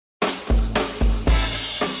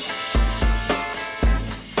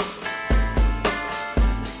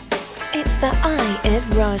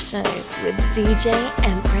Rah Show with DJ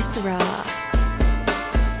Empress Rah.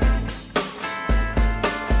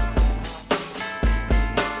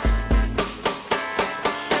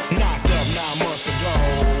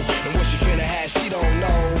 She don't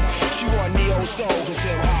know. She want neo soul, cause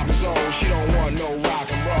hip hop is old. She don't want no rock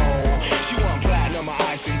and roll. She want platinum or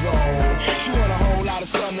ice and gold. She want a whole lot of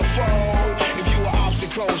sun to fold. If you were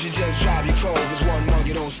obstacles, you just drive your cold. Cause one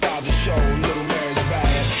monkey don't stop the show. Little Mary's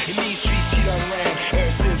bad. In these streets she done ran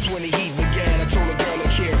ever since when the heat began. I told a girl,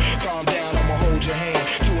 look here, calm down, I'ma hold your hand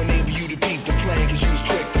to enable you to peep the plan, cause you was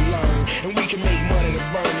quick to learn. And we can make money to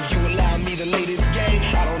burn. If you allow me to lay this game,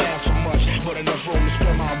 I don't ask for much, but enough room to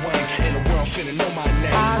spread my wings. And the world finna know my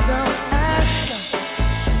name. I don't ask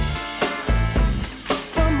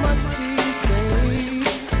for much these days,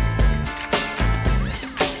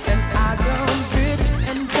 and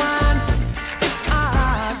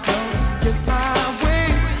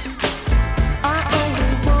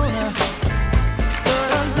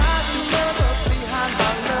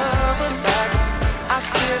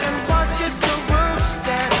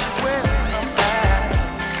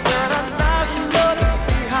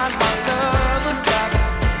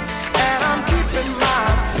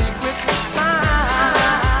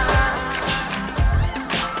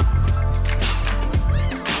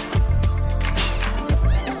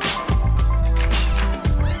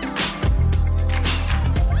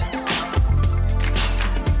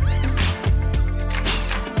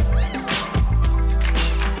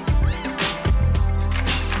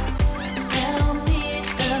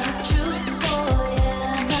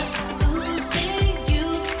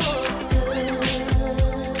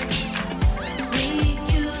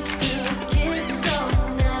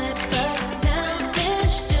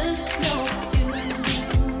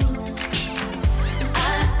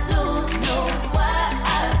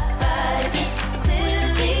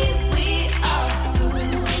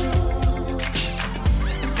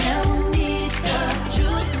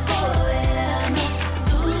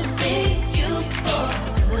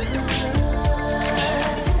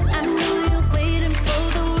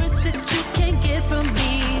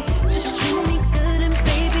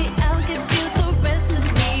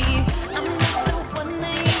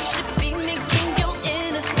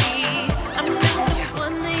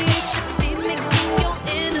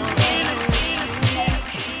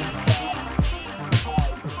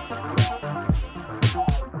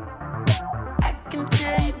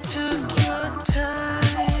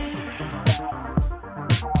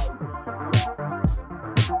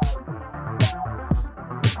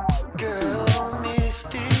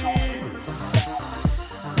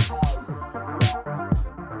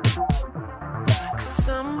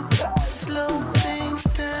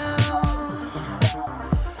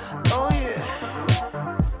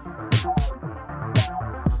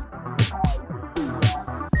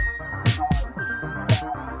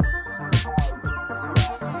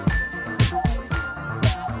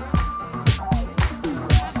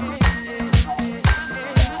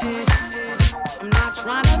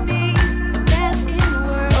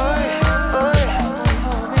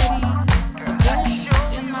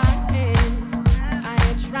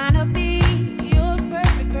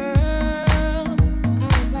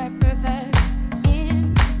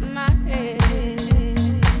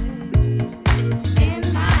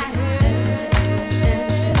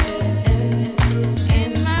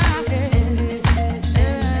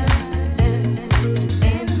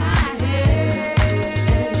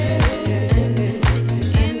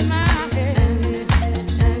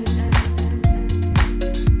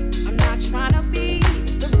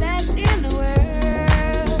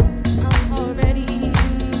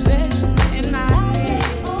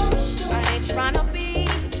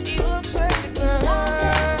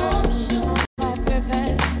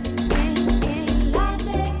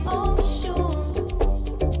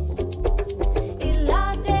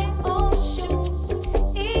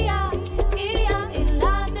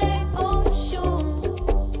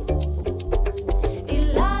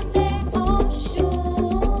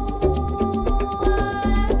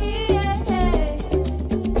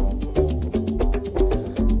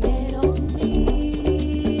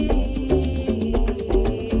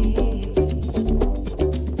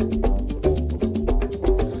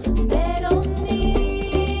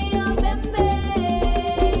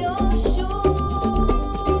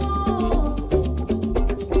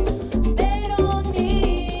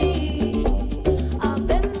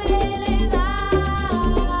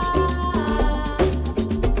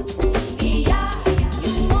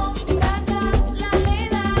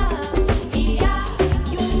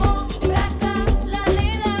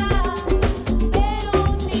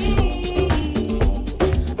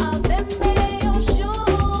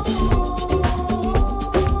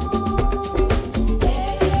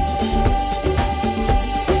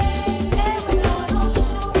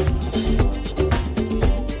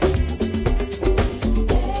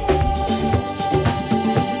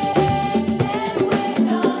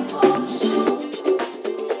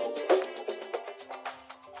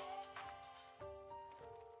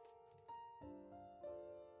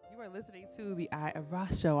are listening to the Eye of Rah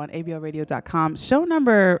Show on ablradio.com. Show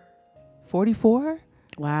number 44.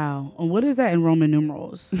 Wow. And what is that in Roman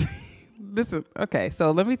numerals? Okay,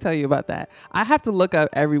 so let me tell you about that. I have to look up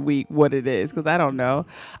every week what it is because I don't know.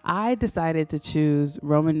 I decided to choose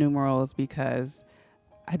Roman numerals because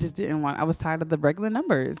I just didn't want, I was tired of the regular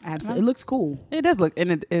numbers. Absolutely. It looks cool. It does look,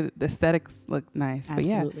 and the aesthetics look nice.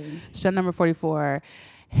 Absolutely. But yeah, show number 44.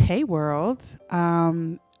 Hey world.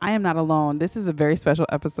 I am not alone. This is a very special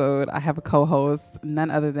episode. I have a co-host, none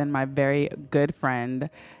other than my very good friend,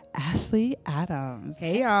 Ashley Adams.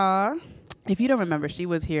 Hey y'all. If you don't remember, she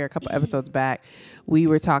was here a couple episodes back. We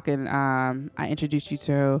were talking. I introduced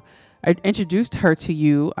her to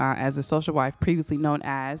you as a social wife, previously known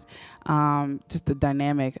as just a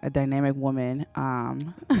dynamic woman.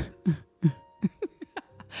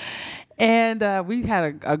 And we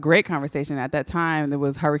had a great conversation. At that time, there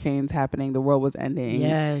was hurricanes happening. The world was ending.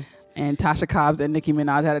 Yes. And Tasha Cobbs and Nicki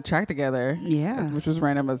Minaj had a track together. Yeah. Which was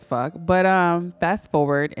random as fuck. But fast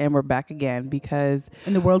forward, and we're back again because...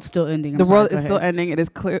 And the world's still ending. The world is still ending. It is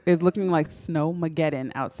clear. It's looking like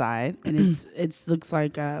Snowmageddon outside. And it looks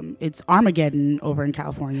like it's Armageddon over in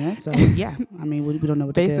California. So, yeah. I mean, we don't know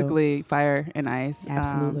what to do. Basically, fire and ice.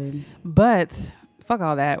 Absolutely. But... fuck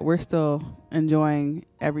all that. We're still enjoying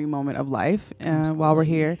every moment of life while we're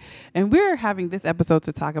here. And we're having this episode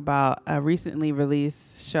to talk about a recently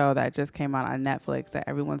released show that just came out on Netflix that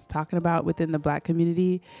everyone's talking about within the Black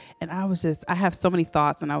community. And I have so many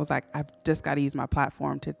thoughts, and I was like, I've just got to use my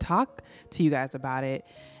platform to talk to you guys about it.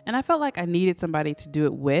 And I felt like I needed somebody to do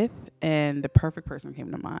it with, and the perfect person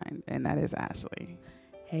came to mind, and that is Ashley.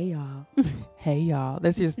 Hey y'all. Hey y'all.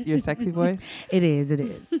 That's your sexy voice? It is.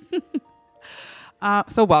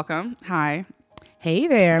 So welcome. Hi. Hey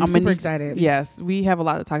there. I'm super excited. Yes, we have a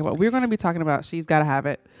lot to talk about. We're going to be talking about She's Gotta Have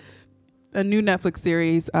It, a new Netflix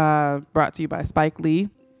series brought to you by Spike Lee.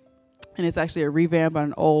 And it's actually a revamp on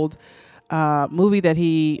an old movie that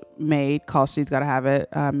he made called She's Gotta Have It,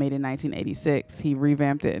 made in 1986. He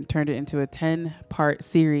revamped it and turned it into a 10-part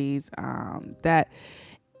series that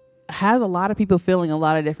has a lot of people feeling a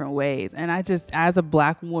lot of different ways. And I just, as a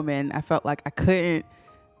Black woman, I felt like I couldn't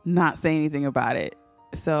not say anything about it.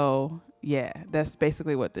 So yeah, that's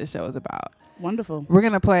basically what this show is about. Wonderful. We're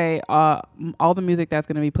gonna play all the music that's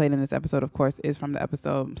gonna be played in this episode, of course, is from the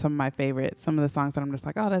episode. Some of my favorites, some of the songs that I'm just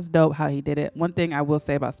like, oh, that's dope how he did it. One thing I will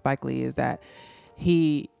say about Spike Lee is that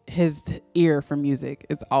his ear for music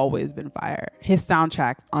has always been fire. His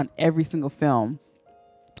soundtracks on every single film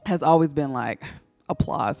has always been like,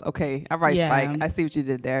 applause. Okay, all right, yeah. Spike, I see what you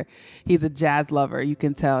did there. He's a jazz lover. You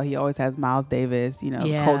can tell he always has Miles Davis,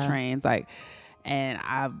 Coltrane's, like, and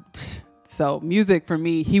so music for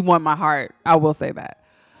me, he won my heart. I will say that.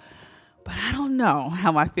 But I don't know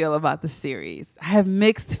how I feel about the series. I have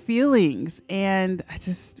mixed feelings, and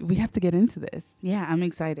we have to get into this. Yeah, I'm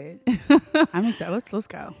excited. I'm excited. Let's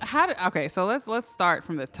go. So let's start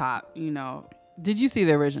from the top. Did you see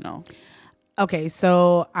the original? Okay,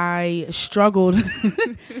 so I struggled.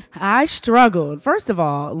 First of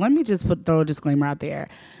all, let me just throw a disclaimer out there.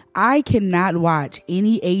 I cannot watch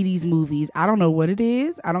any 80s movies. I don't know what it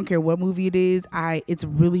is. I don't care what movie it is. It's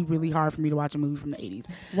really, really hard for me to watch a movie from the 80s.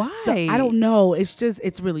 Why? So, I don't know.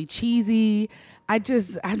 It's really cheesy. I'm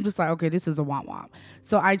just like, okay, this is a womp.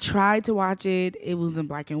 So I tried to watch it. It was in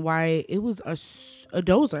black and white. It was a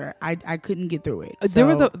dozer. I couldn't get through it. There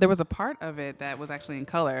was a part of it that was actually in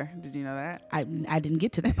color. Did you know that? I didn't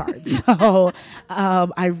get to that part. So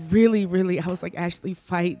I really, I was like, Ashley,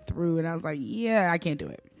 fight through. And I was like, yeah, I can't do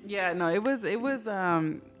it. Yeah, no, it was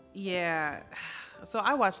yeah. So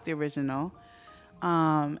I watched the original,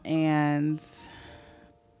 and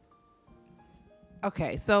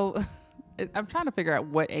okay, so I'm trying to figure out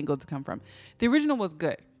what angle to come from. The original was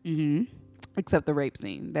good, except the rape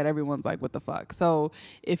scene that everyone's like, what the fuck? So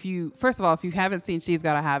if you haven't seen She's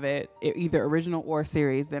Gotta Have It, either original or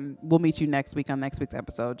series, then we'll meet you next week on next week's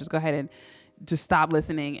episode. Just go ahead and just stop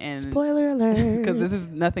listening and spoiler alert, because this is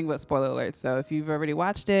nothing but spoiler alerts. So if you've already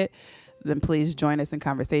watched it, then please join us in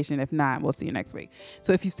conversation. If not, we'll see you next week.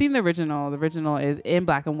 So if you've seen the original is in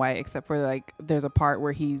black and white, except for like there's a part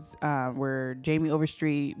where where Jamie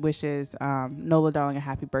Overstreet wishes Nola Darling a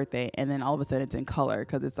happy birthday, and then all of a sudden it's in color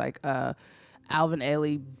because it's like a Alvin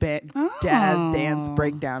Ailey jazz dance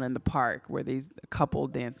breakdown in the park where these couple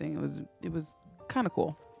dancing. It was kind of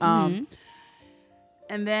cool.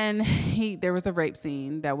 And then there was a rape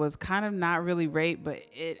scene that was kind of not really rape, but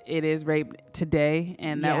it is rape today.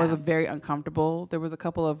 And that was a very uncomfortable. There was a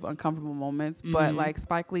couple of uncomfortable moments, but like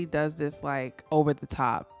Spike Lee does this like over the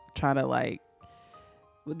top, trying to like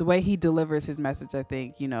the way he delivers his message, I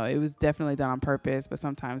think, it was definitely done on purpose, but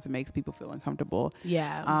sometimes it makes people feel uncomfortable.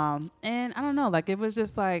 Yeah. And I don't know, like, it was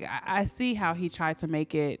just like, I see how he tried to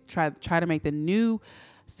make it, try to make the new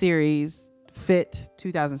series fit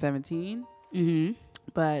 2017. Mm-hmm.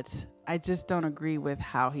 But I just don't agree with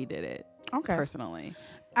how he did it. Okay. Personally.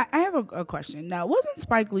 I have a question. Now, wasn't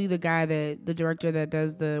Spike Lee the director that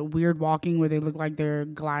does the weird walking where they look like they're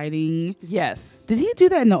gliding? Yes. Did he do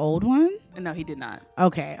that in the old one? No, he did not.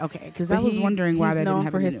 Okay. Because I was wondering why that didn't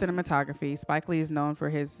happen. He's known for his cinematography. Spike Lee is known for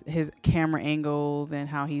his camera angles and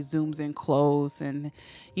how he zooms in close. And,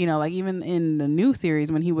 like even in the new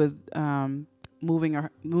series when he was moving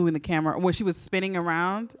the camera, where she was spinning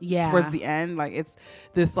around towards the end, like it's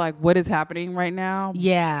this like, what is happening right now?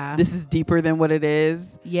 Yeah. This is deeper than what it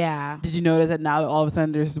is. Yeah. Did you notice that now all of a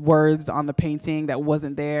sudden there's words on the painting that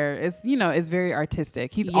wasn't there? It's it's very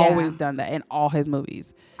artistic. He's always done that in all his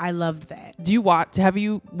movies. I loved that. Do you watch?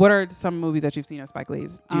 What are some movies that you've seen of Spike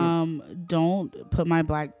Lee's? Don't put my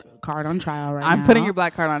black card on trial right now. I'm putting your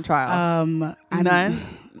black card on trial. None.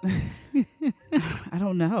 I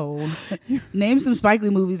don't know. Name some Spike Lee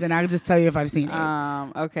movies and I'll just tell you if I've seen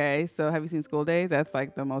it. Okay. So have you seen School Days? That's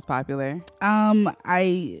like the most popular.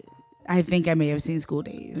 I think I may have seen School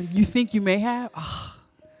Days. You think you may have? Oh.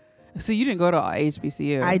 So you didn't go to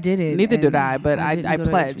HBCU. I didn't. Neither did I, but I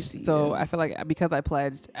pledged. HBCU. So I feel like because I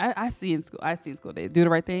pledged, I've seen School Days. Do the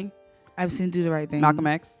Right Thing. I've seen Do the Right Thing. Malcolm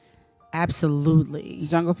X. Absolutely.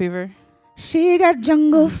 Jungle Fever. She got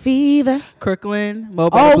jungle fever. Crooklyn. Mo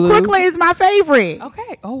Better Blues. Crooklyn is my favorite.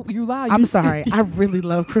 Okay. Oh, you lied. I'm sorry. I really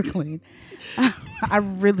love Crooklyn. I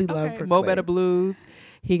really love Crooklyn. Mo Better Blues.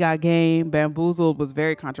 He Got Game. Bamboozled was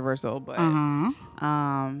very controversial, but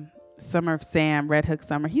Summer of Sam, Red Hook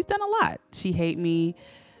Summer. He's done a lot. She Hate Me.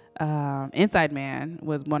 Inside Man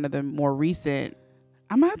was one of the more recent.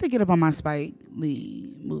 I'm gonna have to get up on my Spike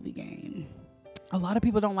Lee movie game. A lot of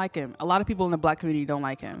people don't like him. A lot of people in the black community don't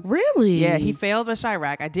like him. Really? Yeah, he failed the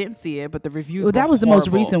Chirac. I didn't see it, but the reviews were that was horrible.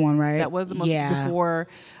 The most recent one, right? That was the most before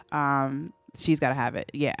She's Gotta Have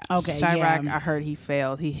It. Yeah. Okay. Chirac, I heard he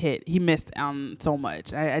failed. He missed so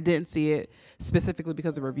much. I didn't see it specifically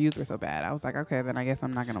because the reviews were so bad. I was like, okay, then I guess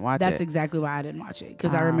I'm not going to watch it. That's exactly why I didn't watch it,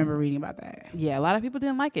 because I remember reading about that. Yeah, a lot of people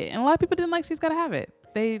didn't like it. And a lot of people didn't like She's Gotta Have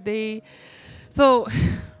It. So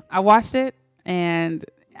I watched it, and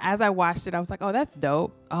as I watched it, I was like, oh, that's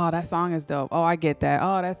dope. Oh, that song is dope. Oh, I get that.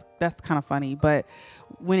 Oh, that's kind of funny. But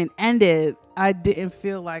when it ended, I didn't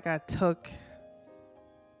feel like I took...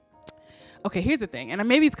 Okay, here's the thing. And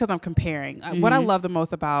maybe it's because I'm comparing. What I love the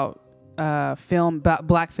most about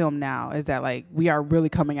black film now is that, like, we are really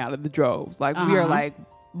coming out of the droves. Like, we are like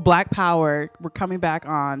black power. We're coming back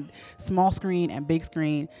on small screen and big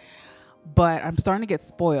screen. But I'm starting to get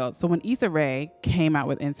spoiled. So when Issa Rae came out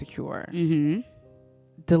with Insecure...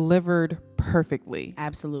 delivered perfectly.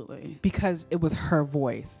 Absolutely. Because it was her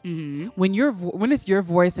voice. When it's your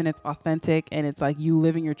voice and it's authentic and it's like you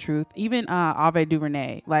living your truth, even Ave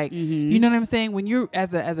DuVernay, like, you know what I'm saying? When you're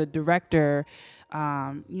as a director,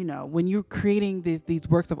 when you're creating these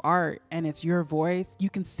works of art and it's your voice,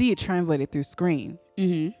 you can see it translated through screen.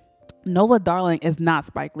 Nola Darling is not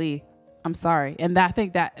Spike Lee. I'm sorry. And I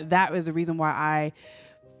think that was the reason why I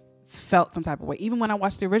felt some type of way. Even when I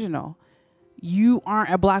watched the original, you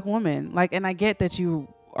aren't a black woman. Like, and I get that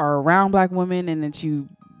you are around black women and that you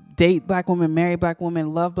date black women, marry black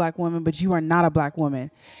women, love black women, but you are not a black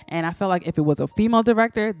woman. And I felt like if it was a female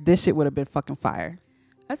director, this shit would have been fucking fire.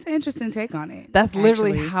 That's an interesting take on it. That's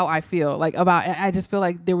literally how I feel. Like, I just feel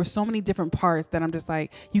like there were so many different parts that I'm just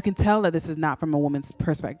like, you can tell that this is not from a woman's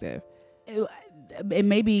perspective. It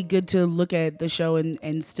may be good to look at the show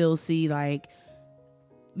and still see, like,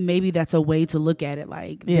 maybe that's a way to look at it.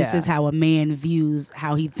 Like, this is how a man views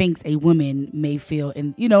how he thinks a woman may feel.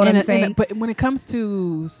 And you know what I'm saying? But when it comes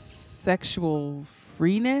to sexual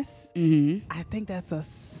freeness, I think that's a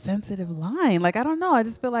sensitive line. Like, I don't know. I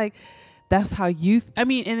just feel like that's how and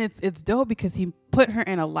it's dope because he put her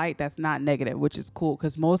in a light that's not negative, which is cool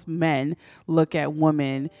because most men look at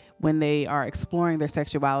women when they are exploring their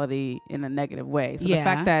sexuality in a negative way. So the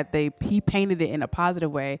fact that he painted it in a positive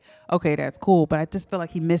way, okay, that's cool. But I just feel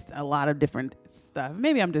like he missed a lot of different stuff.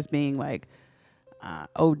 Maybe I'm just being like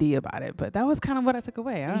OD about it, but that was kind of what I took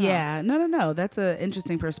away. I don't know. No. That's an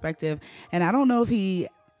interesting perspective. And I don't know if he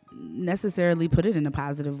necessarily put it in a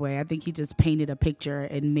positive way. I think he just painted a picture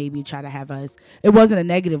and maybe try to have us, it wasn't a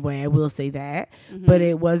negative way, I will say that, but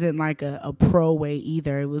it wasn't like a pro way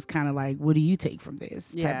either. It was kind of like, what do you take from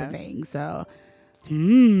this type of thing? So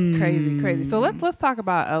crazy. So let's talk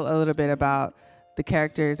about a little bit about the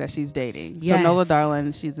characters that she's dating. Yes. So Nola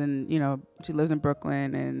Darling, she's in, she lives in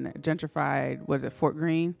Brooklyn and gentrified, Fort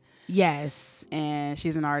Greene? Yes. And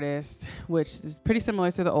she's an artist, which is pretty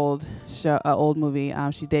similar to the old show, old movie.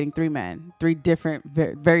 She's dating three men, three different,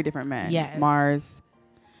 very different men. Yes.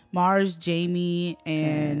 Mars, Jamie,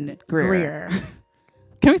 and Greer. Greer.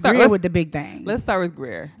 Can we start Greer with the big thing? Let's start with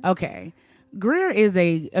Greer. Okay. Greer is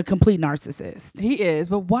a complete narcissist. He is,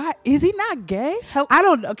 but why is he not gay? I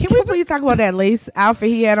don't know. Can we please talk about that lace outfit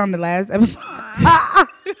he had on the last episode? Oh,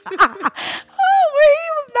 when he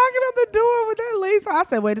was knocking on the door with that lace, I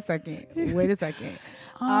said, "Wait a second.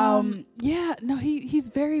 Yeah, no, he's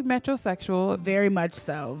very metrosexual. Very much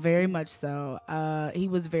so. He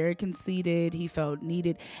was very conceited. He felt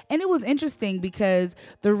needed. And it was interesting because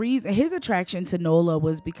the reason his attraction to Nola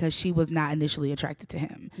was because she was not initially attracted to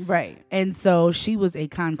him. Right. And so she was a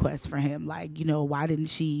conquest for him. Like, why didn't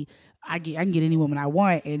she, I can get any woman I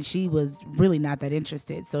want. And she was really not that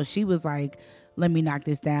interested. So she was like, let me knock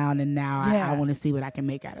this down, and now I want to see what I can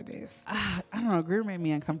make out of this. I don't know. Greer made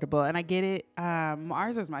me uncomfortable, and I get it.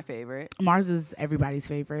 Mars was my favorite. Mars is everybody's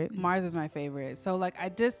favorite. Mars is my favorite. So, like,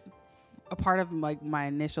 a part of like my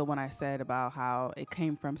initial when I said about how it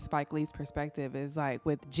came from Spike Lee's perspective is like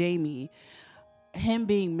with Jamie, him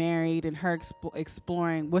being married and her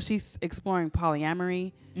exploring. Well, she's exploring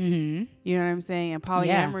polyamory. Mm-hmm. You know what I'm saying? And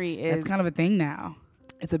polyamory is that's kind of a thing now.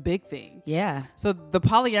 It's a big thing. Yeah. So the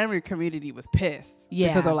polyamory community was pissed. Yeah.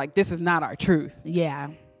 Because they're like, this is not our truth. Yeah.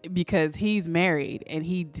 Because he's married and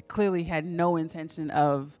he clearly had no intention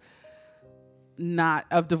of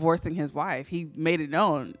divorcing his wife. He made it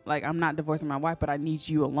known, like, I'm not divorcing my wife, but I need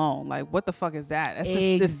you alone. Like, what the fuck is that? That's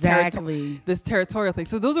exactly. This territorial thing.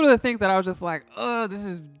 So those were the things that I was just like, oh, this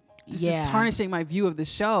is tarnishing my view of the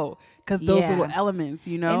show. Because those little elements,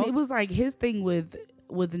 And it was like his thing with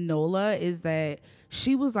Nola is that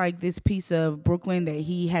she was like this piece of Brooklyn that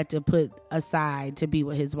he had to put aside to be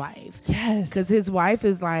with his wife. Yes. Because his wife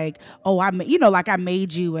is like, oh, I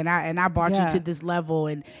made you and I brought you to this level.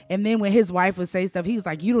 And then when his wife would say stuff, he was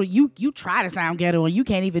like, you try to sound ghetto and you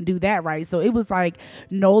can't even do that right. So it was like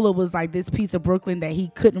Nola was like this piece of Brooklyn that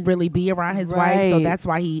he couldn't really be around his wife. So that's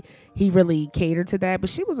why he really catered to that. But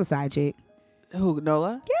she was a side chick. Who,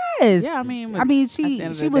 Nola? Yes. Yeah, I mean, she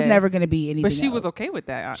was never going to be anything But she else. was okay with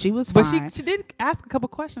that. She was fine. But she did ask a couple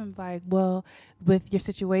questions like, well, with your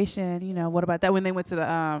situation, what about that? When they went to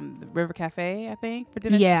the River Cafe, I think, for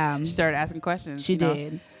dinner. Yeah. She started asking questions. She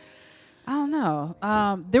did. I don't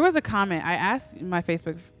know. There was a comment. I asked my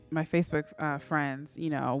Facebook friends,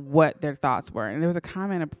 what their thoughts were. And there was a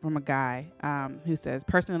comment from a guy who says,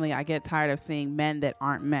 personally, I get tired of seeing men that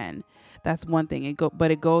aren't men. That's one thing.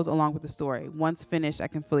 But it goes along with the story. Once finished, I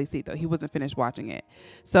can fully see it, though. He wasn't finished watching it.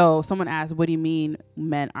 So someone asked, what do you mean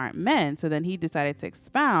men aren't men? So then he decided to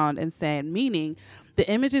expound and say, meaning the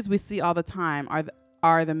images we see all the time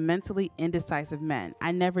are the mentally indecisive men.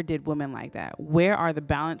 I never did women like that. Where are the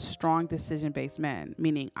balanced, strong, decision-based men?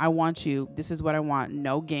 Meaning, I want you, this is what I want,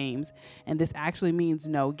 no games. And this actually means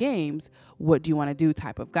no games. What do you want to do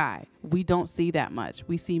type of guy? We don't see that much.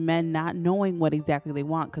 We see men not knowing what exactly they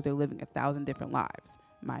want because they're living 1,000 different lives,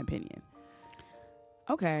 my opinion.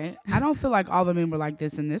 Okay. I don't feel like all the men were like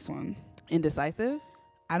this in this one. Indecisive?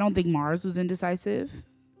 I don't think Mars was indecisive.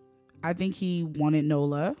 I think he wanted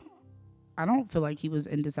Nola. I don't feel like he was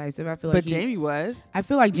indecisive. But Jamie was. I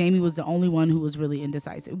feel like Jamie was the only one who was really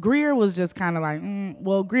indecisive. Greer was just kind of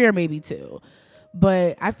like, Greer maybe too.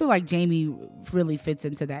 But I feel like Jamie really fits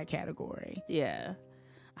into that category. Yeah.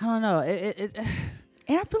 I don't know.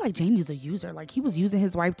 And I feel like Jamie's a user. Like, he was using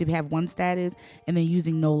his wife to have one status and then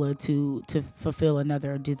using Nola to fulfill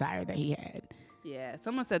another desire that he had. Yeah.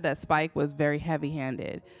 Someone said that Spike was very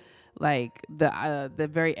heavy-handed. Like, the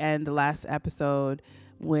very end, the last episode,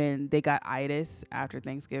 when they got itis after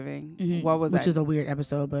Thanksgiving. Mm-hmm. What was that? Which is a weird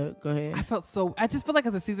episode, but go ahead. I just feel like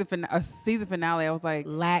as a season finale, I was like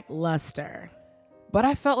lackluster. But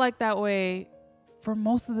I felt like that way for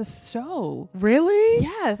most of the show. Really?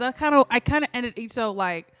 Yes. I kind of ended each show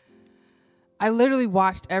like, I literally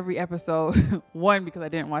watched every episode, one, because I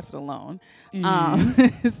didn't watch it alone.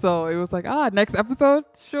 Mm-hmm. So it was like, next episode?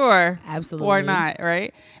 Sure. Absolutely. Or not,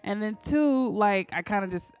 right? And then two, like, I kind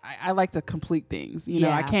of just, I like to complete things.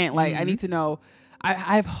 Know, I can't, like, I need to know. I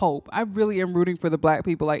have hope. I really am rooting for the black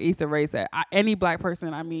people, like Issa Rae said. Any black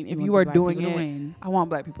person, I mean, if you are doing it, I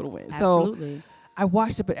want black people to win. Absolutely. So I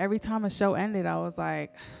watched it, but every time a show ended, I was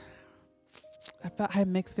like, I had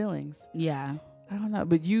mixed feelings. Yeah. I don't know,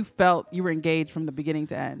 but you felt you were engaged from the beginning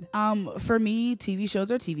to end. For me, TV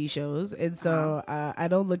shows are TV shows, and so I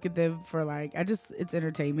don't look at them for like it's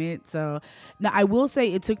entertainment. So now I will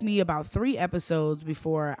say it took me about 3 episodes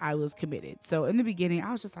before I was committed. So in the beginning,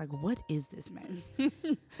 I was just like, "What is this mess?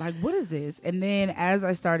 Like, what is this?" And then as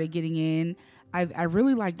I started getting in, I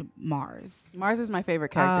really liked Mars. Mars is my favorite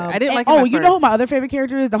character. I didn't like. Oh, you know who my other favorite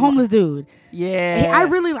character is? The homeless dude. Yeah,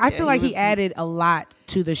 I feel like he added a lot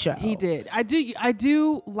to the show. He did. I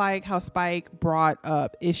do like how Spike brought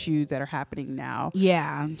up issues that are happening now.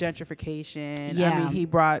 Yeah, gentrification. Yeah, I mean, he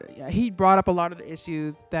brought up a lot of the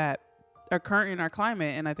issues that are current in our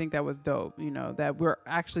climate, and I think that was dope. You know, that we're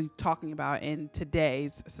actually talking about in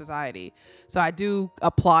today's society. So I do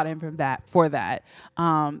applaud him for that.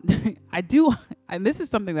 I do, and this is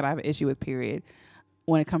something that I have an issue with. Period.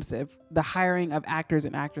 When it comes to the hiring of actors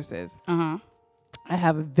and actresses. I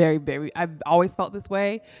have a I've always felt this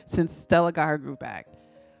way since Stella got her group back.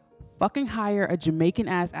 Fucking hire a Jamaican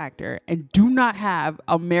ass actor and do not have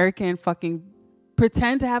American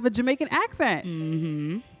pretend to have a Jamaican accent.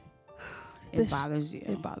 Mm-hmm. It bothers you.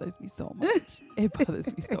 It bothers me so much. It bothers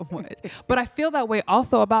me so much. But I feel that way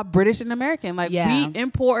also about British and American. Like we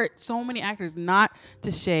import so many actors, not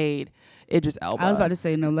to shade Idris Elba. I was about to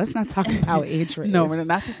say, no, let's not talk about Idris. No, we're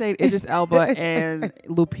not to say Idris Elba and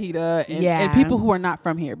Lupita and people who are not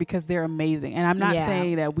from here, because they're amazing. And I'm not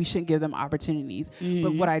saying that we shouldn't give them opportunities. Mm-hmm.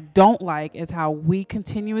 But what I don't like is how we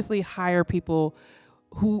continuously hire people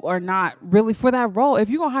who are not really for that role. If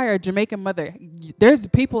you're going to hire a Jamaican mother, there's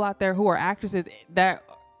people out there who are actresses that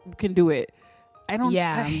can do it. I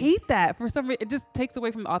hate that. For some reason, it just takes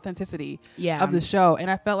away from the authenticity of the show.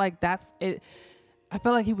 And I felt like that's it. I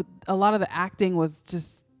felt like a lot of the acting was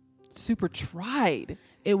just super tried.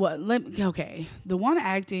 It was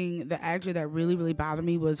the actor that really, really bothered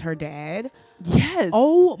me was her dad. Yes.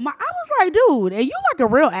 Oh my! I was like, dude, and you like a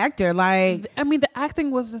real actor. Like, I mean, the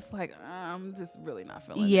acting was just like, I'm just really not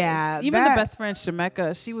feeling. Yeah. This. Even the best friend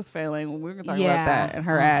Shemeka, she was failing. When we were gonna talk about that, and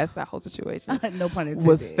her ass, that whole situation, no pun intended,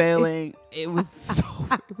 was failing. It was such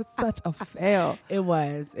a fail. It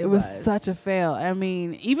was such a fail. I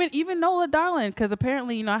mean, even Nola Darling, because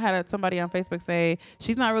apparently, I had somebody on Facebook say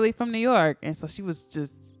she's not really from New York, and so she was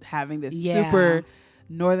just having this super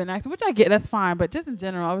northern accent, which I get, that's fine, but just in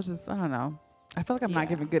general, I don't know. I feel like I'm not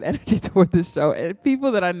giving good energy toward this show, and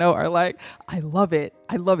people that I know are like, I love it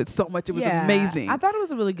so much. It was amazing. I thought it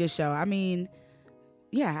was a really good show. I mean,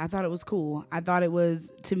 I thought it was cool. I thought it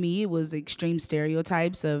was extreme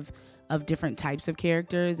stereotypes of different types of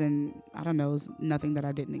characters, and I don't know, it was nothing that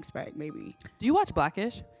I didn't expect. Maybe. Do you watch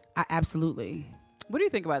Blackish? Absolutely. What do you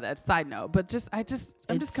think about that? Side note, but I'm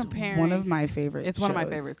just comparing. One of my favorites. It's one of my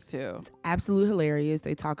favorites too. It's absolutely hilarious.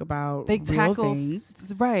 They talk about real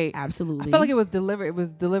things. Right. Absolutely. I felt like it was delivered. It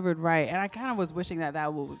was delivered right, and I kind of was wishing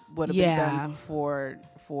that would have been done for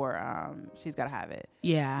She's Gotta Have It.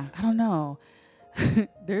 Yeah. I don't know.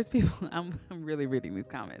 There's people. I'm really reading these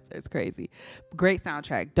comments. It's crazy. Great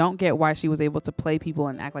soundtrack. Don't get why she was able to play people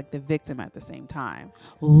and act like the victim at the same time.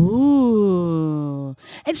 Ooh.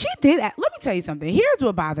 And she did. Let me tell you something. Here's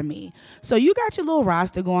what bothered me. So you got your little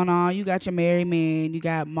roster going on. You got your married man. You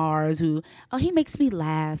got Mars, who, he makes me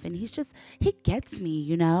laugh, and he gets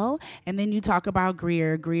me, And then you talk about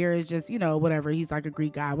Greer. Greer is just, whatever. He's like a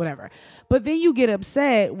Greek guy, whatever. But then you get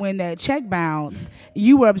upset when that check bounced.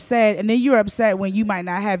 You were upset, and then you're upset when you might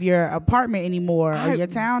not have your apartment anymore, or your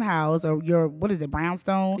townhouse, or your,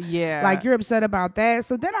 brownstone. Yeah. Like, you're upset about that.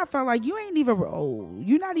 So then I felt like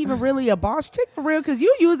you're not even really a boss chick for real, because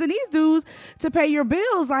you using these dudes to pay your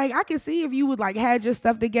bills. Like, I could see if you would like had your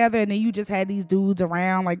stuff together and then you just had these dudes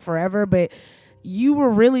around like forever, but you were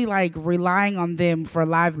really like relying on them for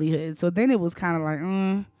livelihood. So then it was kind of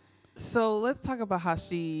like, So let's talk about how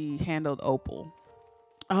she handled Opal.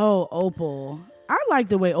 Oh, Opal. I like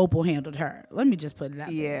the way Opal handled her. Let me just put it out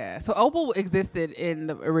there. Yeah. So Opal existed in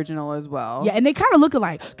the original as well. Yeah, and they kind of look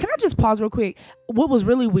alike. Can I just pause real quick? What was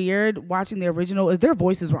really weird watching the original is their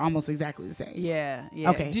voices were almost exactly the same. Yeah.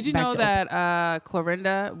 Okay. Did you know that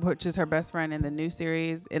Clorinda, which is her best friend in the new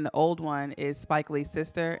series, in the old one, is Spike Lee's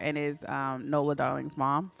sister and is Nola Darling's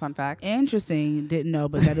mom? Fun fact. Interesting. Didn't know,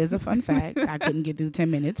 but that is a fun fact. I couldn't get through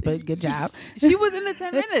 10 minutes, but good job. She was in the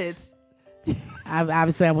 10 minutes.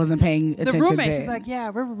 Obviously, I wasn't paying attention. The roommate, then. she's like, yeah,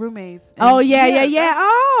 we're roommates. And yeah.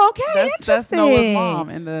 Oh, okay, interesting. That's Noah's mom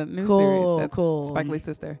in the new series. That's cool. Spike Lee's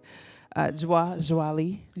sister.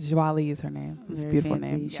 Joali is her name. It's a beautiful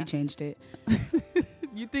fancy. name. She changed it.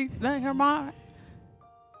 You think that her mom?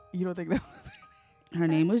 You don't think that was her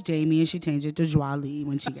name was Jamie, and she changed it to Joali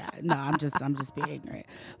when she got. No, I'm just being ignorant.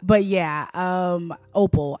 But yeah,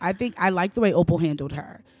 Opal. I think I like the way Opal handled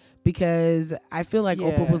her. because I feel like Yeah.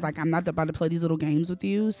 Opal was like, I'm not about to play these little games with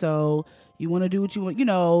you. So you want to do what you want. You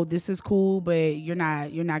know, this is cool, but you're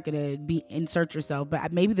not gonna insert yourself.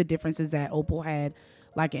 But maybe the difference is that Opal had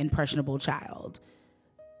like an impressionable child.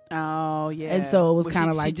 Oh yeah. And so it was kind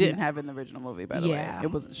of like, she didn't have it in the original movie, by the way. Yeah.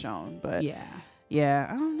 It wasn't shown, but yeah. yeah,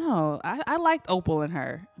 I don't know. I liked Opal and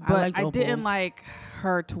her, but liked I Opal. didn't like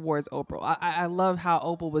her towards Opal. I love how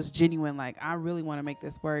Opal was genuine. Like, I really want to make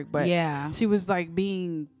this work, but Yeah. she was like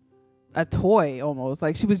being a toy almost.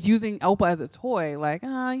 Like, she was using Opal as a toy. Like,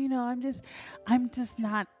 you know, I'm just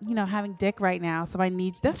not, you know, having dick right now, so I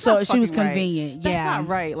need. That's So not she was fucking right. convenient. That's Yeah. not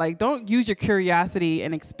right. Like, don't use your curiosity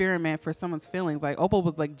and experiment for someone's feelings. Like, Opal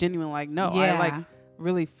was like genuine. Like, no, I Yeah. like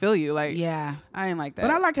really feel you. Like, Yeah. I didn't like that. But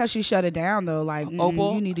I like how she shut it down though. Like,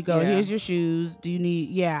 Opal? you need to go. Yeah. Here's your shoes. Do you need?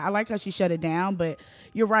 Yeah, I like how she shut it down. But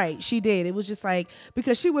you're right, she did. It was just like,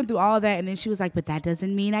 because she went through all that, and then she was like, "But that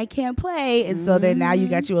doesn't mean I can't play." And so then now you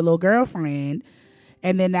got you a little girlfriend,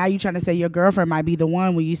 and then now you trying to say your girlfriend might be the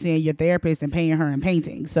one when you seeing your therapist and paying her in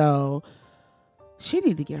painting. So she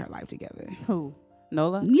need to get her life together. Who?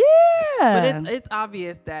 Nola? Yeah. But it's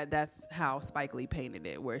obvious that that's how Spike Lee painted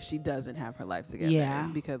it, where she doesn't have her life together. Yeah.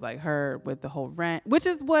 Because like her with the whole rent, which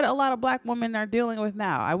is what a lot of black women are dealing with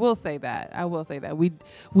now. I will say that.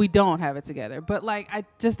 We don't have it together. But like, I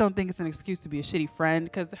just don't think it's an excuse to be a shitty friend,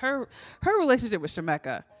 because her relationship with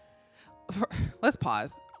Shemeka. Let's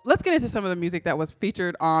pause. Let's get into some of the music that was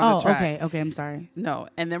featured on the track. Okay, I'm sorry. No,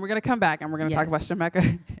 and then we're gonna come back and we're gonna talk about Yes.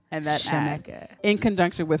 Shemeka and that ass Shemeka. in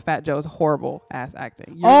conjunction with Fat Joe's horrible ass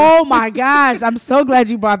acting. Oh my gosh, I'm so glad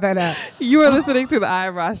you brought that up. You are listening to the Eye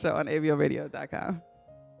of Rah Show on avioradio.com.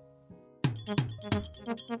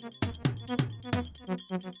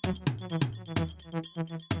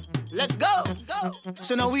 Let's go.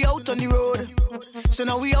 So now we out on the road. So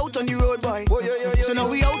now we out on the road, boy. So now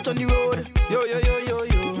we out on the road. Yo.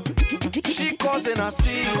 She causing a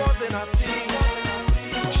scene.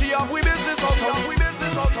 She have we business out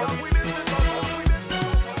on.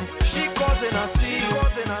 She causing a scene.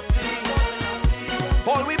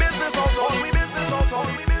 All we business out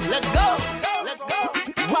on. Let's go.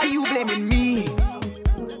 Why you blaming me?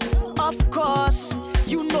 Of course,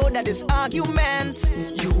 you know that this argument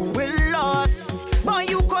you will lose. Boy,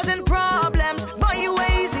 you causing problems. Boy, you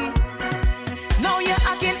lazy. Now you're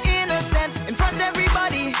acting innocent in front of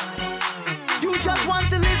everybody. You just want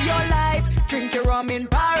to live your life, drink your rum in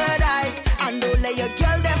paradise, and don't let your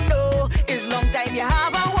girl them know it's long time you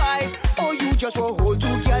have a wife. Or you just will hold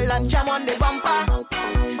two girl and jam on the bumper.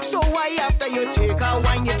 So why after you take her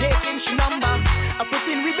wine, you taking she number? I put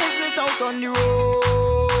in we business out on the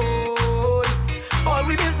road. All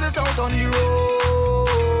we business out on the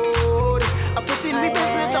road. I put in we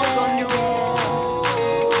business out on the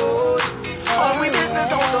road. All we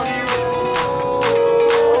business out on the road.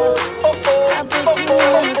 I put you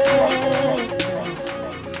on the pedestal.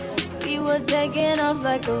 We were taking off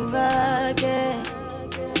like a rocket.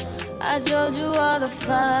 I showed you all the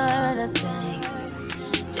finer things,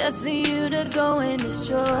 just for you to go and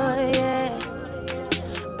destroy it.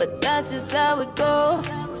 But that's just how it goes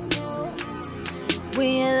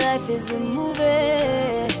when your life is a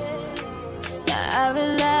movie. Now I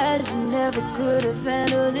realize you never could have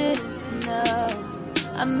handled it. No,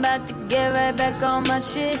 I'm about to get right back on my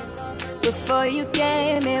shit. Before you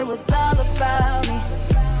came, it was all about me.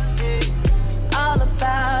 All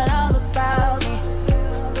about me.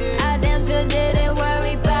 I damn sure didn't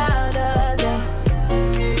worry about others,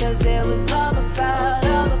 'cause it was all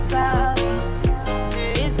about me.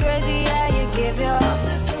 It's crazy how you give your heart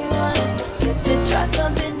to someone just to try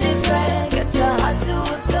something different. Got your heart to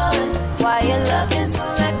a gun. Why your love is so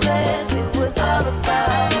reckless? It was all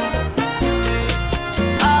about me.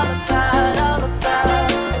 All about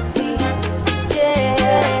me.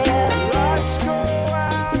 Yeah. Lights go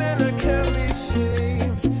out and I can't be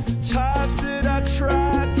saved. Tides that I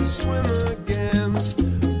tried to swim against.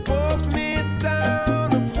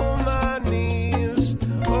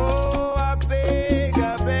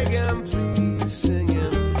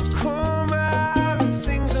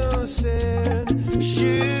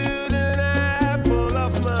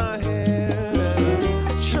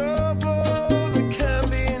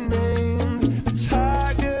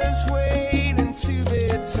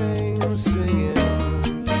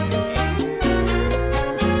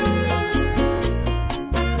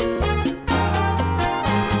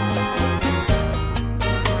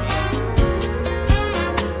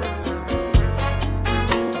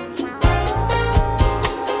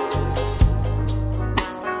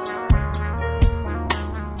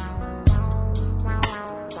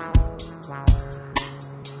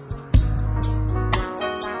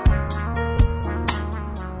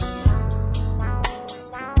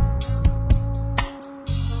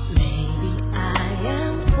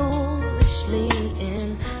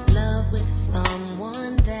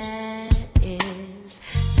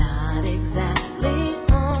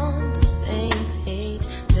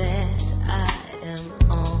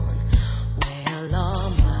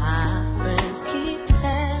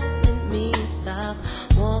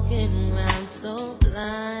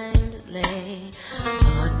 play.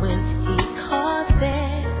 But when he calls,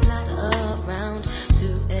 they're not around to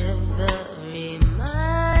ever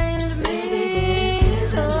remind me. Maybe this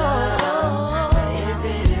isn't love. If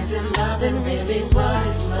it isn't love, then really what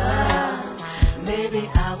is love? Maybe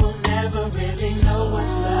I will never really know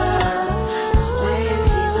what's love. 'Cause when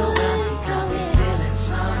he's around, he got me feeling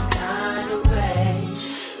some kind of way.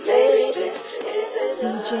 Maybe this isn't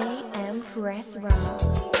love. DJ Empress Raw.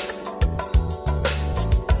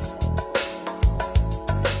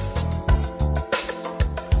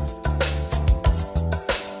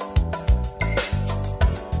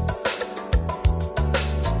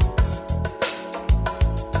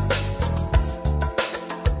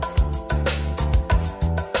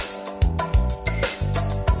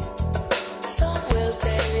 Some will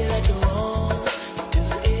tell you that you're wrong, you do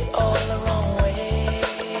it all the wrong way.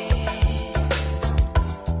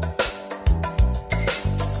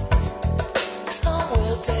 Some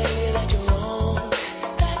will tell you that you're wrong,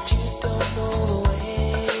 that you don't know the way.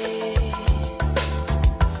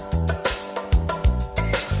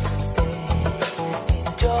 They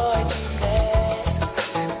enjoy gymnasts,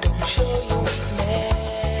 don't show your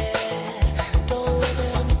weakness, don't let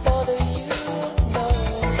them bother you, no.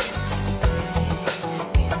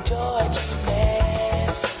 Enjoy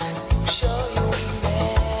gymnasts, don't show your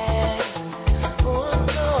weakness, oh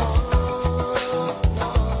no, no.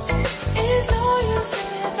 It's no use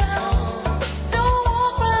sitting down, don't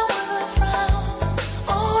walk around with a frown,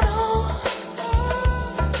 oh no.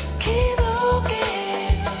 Keep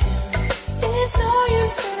looking, it's no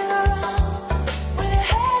use sitting around with your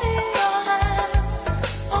head in your hands,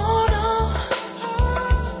 oh no.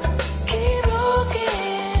 Keep looking.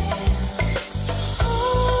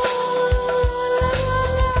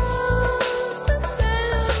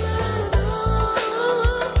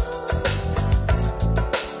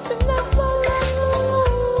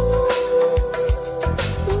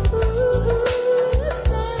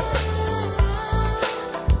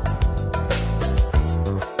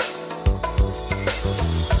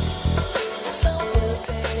 Some will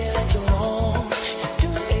tell you that you're wrong, you do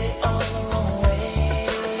it all the wrong way.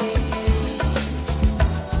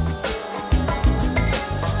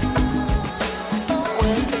 Some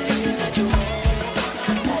will tell you that you're wrong,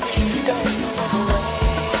 that you don't know the way.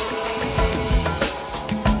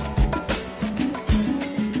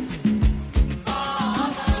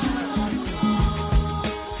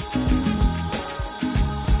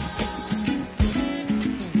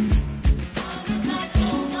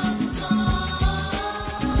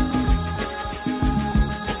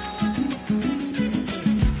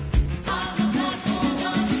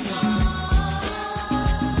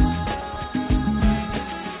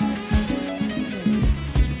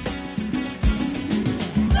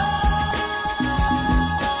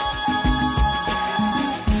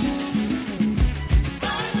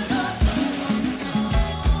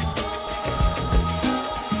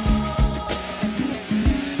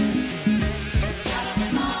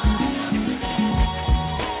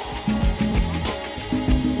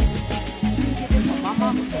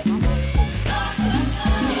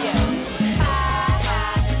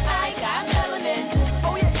 I got melanin.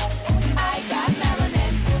 Oh yeah, I got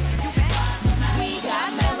melanin. We got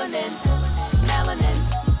melanin, melanin,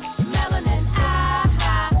 melanin.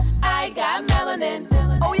 I got melanin.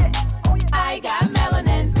 Oh yeah, I got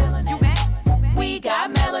melanin. We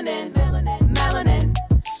got melanin, melanin,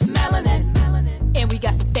 melanin. And we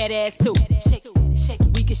got some fat ass too. Shake it, shake it.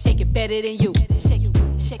 We can shake it better than you. Shake it,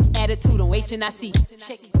 shake it. Attitude on H&IC.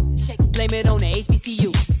 Shake it, shake it. Blame it on the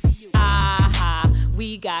HBCU.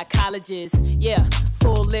 We got colleges, yeah,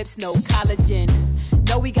 full lips, no collagen.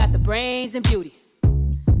 No, we got the brains and beauty.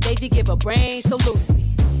 They just give a brain so loosely.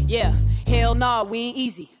 Yeah, hell nah, we ain't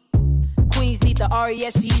easy. Queens need the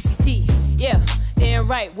RESPECT. Yeah, damn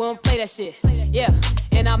right, we don't play that shit. Yeah,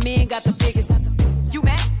 and our men got the biggest. You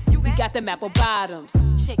mad? We got them apple bottoms.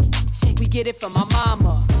 Shake it, shake it. We get it from my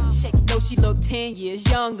mama. Shake it. No, she look 10 years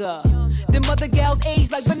younger. Them other gals age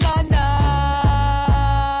like bananas.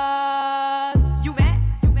 You mad?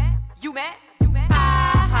 You mad? You mad? You mad?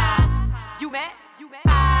 You mad? You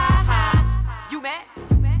mad? You mad?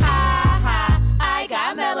 I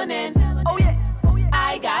got melanin. Oh yeah,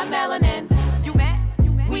 I got melanin. You mad?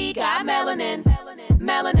 We got melanin,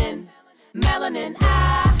 melanin, melanin.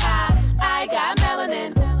 I got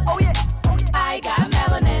melanin. Oh yeah, I got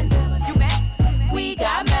melanin. You mad? We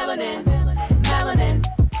got melanin, melanin,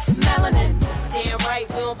 melanin. Damn right,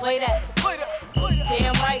 we don't play that.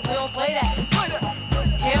 Damn right, we don't play that.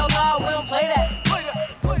 Hell no, we don't play that.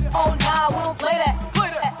 Oh nah, we don't play that.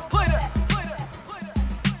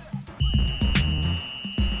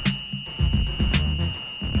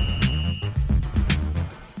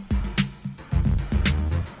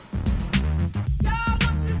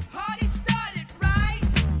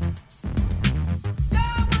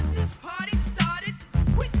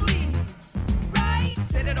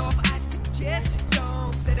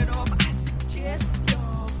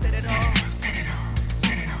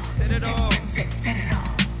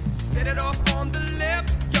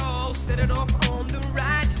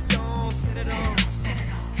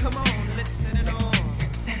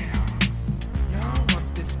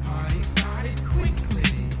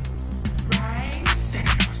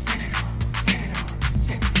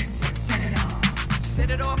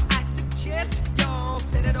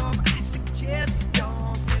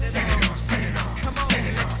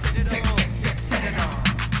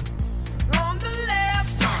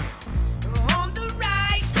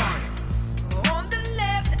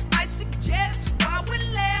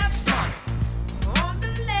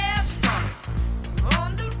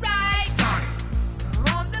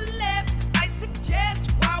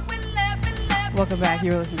 Welcome back.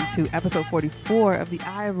 You're listening to episode 44 of the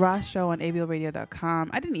Eye of Rah Show on ablradio.com.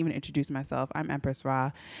 I didn't even introduce myself. I'm Empress Rah,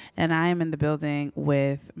 and I am in the building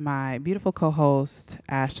with my beautiful co-host,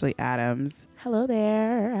 Ashley Adams. Hello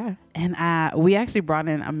there. And we actually brought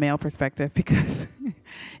in a male perspective because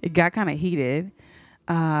it got kind of heated.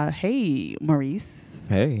 Hey, Maurice.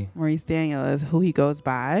 Hey. Maurice Daniel is who he goes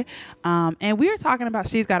by. And we were talking about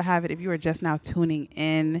She's Gotta Have It. If you were just now tuning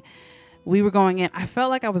in, we were going in. I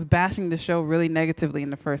felt like I was bashing the show really negatively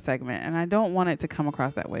in the first segment, and I don't want it to come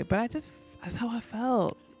across that way, but that's how I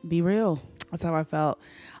felt. Be real. That's how I felt.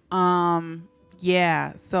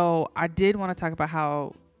 Yeah, so I did want to talk about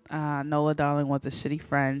how Nola Darling was a shitty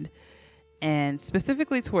friend, and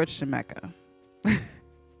specifically towards Shemeka.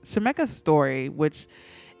 Shemeka's story, which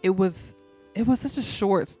it was such a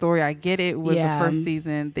short story. I get it. It was the first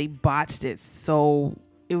season. They botched it, so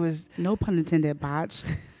it was... No pun intended, botched.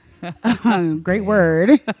 Great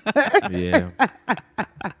word. Yeah.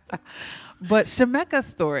 But Shemeka's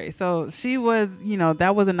story. So she was,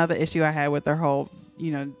 that was another issue I had with her whole,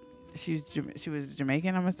 she was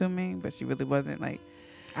Jamaican, I'm assuming, but she really wasn't. Like,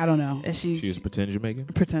 I don't know. And she was pretend Jamaican.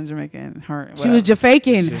 Pretend Jamaican. She was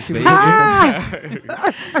Jafakin.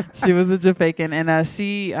 She was a Jafakin, and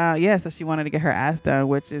so she wanted to get her ass done,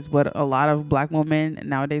 which is what a lot of black women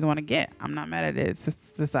nowadays want to get. I'm not mad at it. It's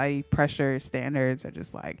just society pressure, standards are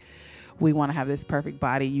just like, we want to have this perfect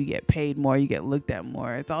body. You get paid more. You get looked at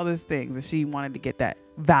more. It's all these things, and she wanted to get that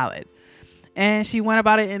valid. And she went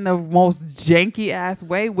about it in the most janky ass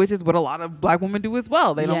way, which is what a lot of black women do as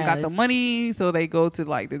well. They don't got the money, so they go to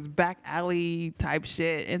like this back alley type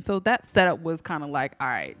shit. And so that setup was kind of like, all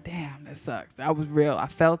right, damn, that sucks. That was real. I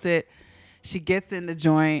felt it. She gets in the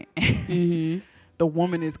joint. Mm-hmm. The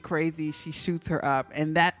woman is crazy. She shoots her up.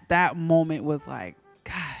 And that moment was like,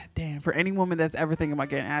 God damn. For any woman that's ever thinking about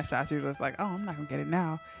getting ass shots, she was just like, oh, I'm not going to get it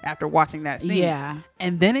now after watching that scene. Yeah.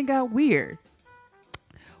 And then it got weird.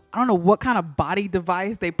 I don't know what kind of body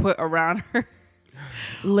device they put around her.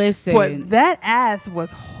 Listen. But that ass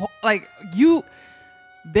was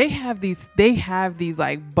they have these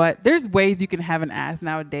like, but there's ways you can have an ass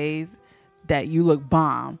nowadays that you look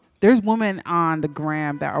bomb. There's women on the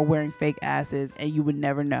gram that are wearing fake asses and you would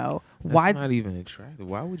never know. That's not even attractive.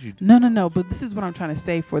 Why would you do that? No. But this is what I'm trying to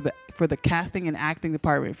say for the casting and acting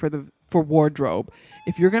department, for wardrobe.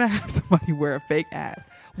 If you're going to have somebody wear a fake ass,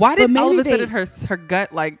 why did all of a sudden her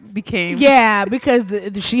gut like became... Yeah, because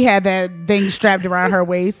she had that thing strapped around her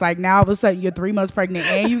waist. Like now all of a sudden you're 3 months pregnant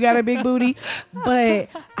and you got a big booty. But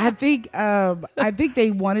I think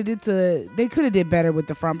they wanted it to... They could have did better with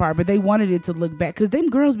the front part, but they wanted it to look back because them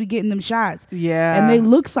girls be getting them shots. Yeah. And they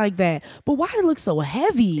looks like that. But why it look so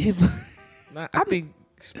heavy? I think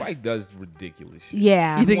Spike does ridiculous shit.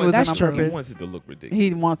 Yeah. You think it was that's on true. purpose? He wants it to look ridiculous.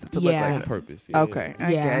 He wants it to look like on that. purpose. Yeah. Okay,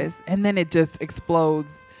 I guess. And then it just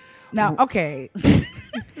explodes. Now, okay.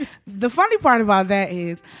 The funny part about that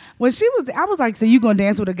is when I was like, so you gonna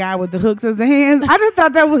dance with a guy with the hooks as the hands? I just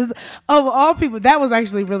thought that was, of all people, that was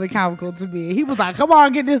actually really comical to me. He was like, come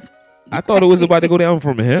on, get this. I thought it was about to go down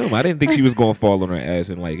from him. I didn't think she was going to fall on her ass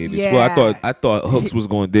and like it. Yeah. Well, I thought Hooks was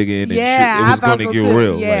going to dig in and it was going to get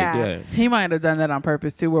real. Yeah. He might have done that on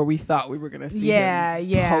purpose too, where we thought we were gonna see him poke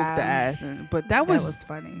the ass, but that was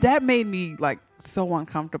funny. That made me like so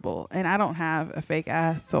uncomfortable, and I don't have a fake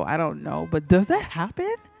ass, so I don't know. But does that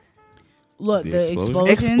happen? Look, the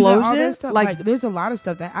explosions and all that stuff. Like, there's a lot of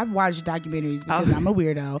stuff that I've watched documentaries because I'm a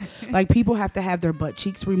weirdo. Like, people have to have their butt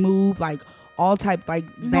cheeks removed, like all type, like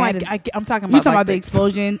bad. I'm talking about. You talking about the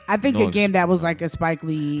explosion? I think again that was like a Spike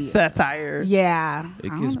Lee satire. Yeah, it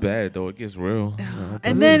gets bad though. It gets real.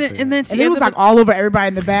 And then it was like all over everybody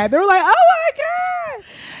in the bed. They were like, "Oh my god!"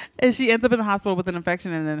 And she ends up in the hospital with an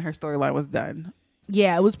infection, and then her storyline was done.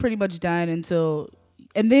 Yeah, it was pretty much done until.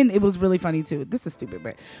 And then it was really funny too. This is stupid,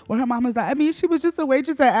 but when her mom was like, I mean, she was just a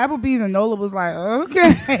waitress at Applebee's, and Nola was like,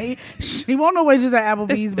 okay, she won't no waitress at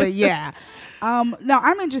Applebee's, but yeah. Now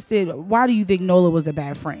I'm interested. Why do you think Nola was a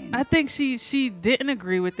bad friend? I think she didn't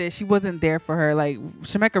agree with it. She wasn't there for her. Like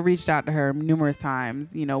Shemeka reached out to her numerous times,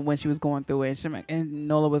 when she was going through it, and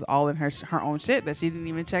Nola was all in her own shit that she didn't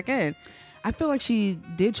even check in. I feel like she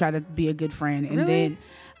did try to be a good friend, and really? Then.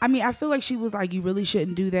 I mean, I feel like she was like, you really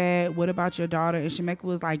shouldn't do that. What about your daughter? And Shemeka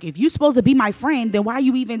was like, if you're supposed to be my friend, then why are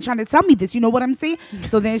you even trying to tell me this? You know what I'm saying?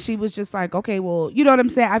 So then she was just like, okay, well, you know what I'm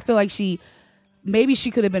saying? I feel like maybe she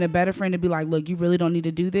could have been a better friend to be like, look, you really don't need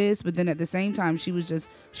to do this. But then at the same time, she was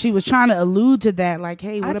trying to allude to that. Like,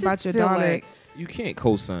 hey, what about your daughter? Like you can't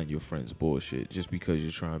co-sign your friend's bullshit just because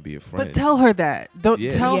you're trying to be a friend. But tell her that. Don't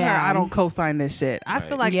tell her Yeah. I don't co-sign this shit. I Right.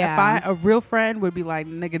 feel like Yeah. if a real friend would be like,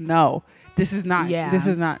 nigga, no, this is not. Yeah. This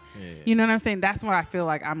is not. Yeah. You know what I'm saying? That's why I feel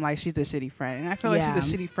like I'm like she's a shitty friend, and I feel like Yeah.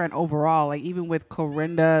 she's a shitty friend overall. Like even with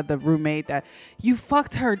Clorinda, the roommate, that you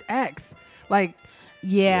fucked her ex. Like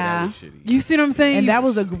Yeah. that was shitty. you see what I'm saying? And You that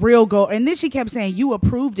was a real goal. And then she kept saying, you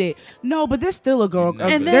approved it. No, but there's still a girl.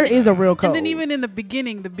 And then- There is a real code. And then even in the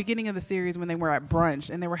beginning of the series when they were at brunch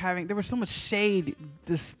and there was so much shade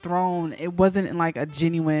just thrown. It wasn't in like a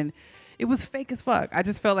genuine. It was fake as fuck. I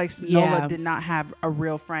just felt like Nola Yeah. did not have a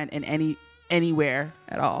real friend in anywhere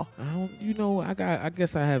at all. I don't, I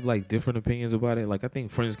guess I have like different opinions about it. Like I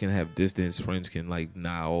think friends can have distance. Friends can like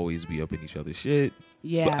not always be up in each other's shit.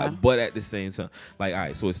 yeah. But at the same time, like, all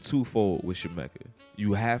right, so it's twofold with Shemeka.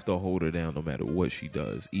 You have to hold her down no matter what she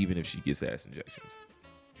does, even if she gets ass injections.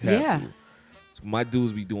 You have Yeah. to. So my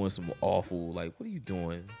dudes be doing some awful, like, what are you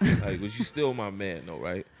doing? Like, was you still my man, though,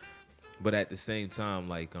 right? But at the same time,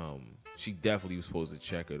 like, she definitely was supposed to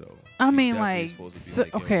check her, though. I She mean, definitely like, was supposed to be so,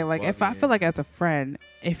 like, yo, okay, like if I bugging. feel like as a friend,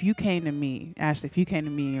 if you came to me, Ashley, if you came to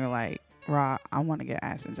me and you're like, Rah, I want to get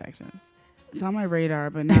ass injections. It's on my radar,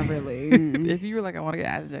 but not really. If you were like, I want to get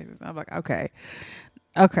ass injections, I'm like,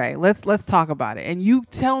 okay, let's talk about it. And you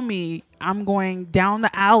tell me I'm going down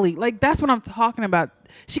the alley, like that's what I'm talking about.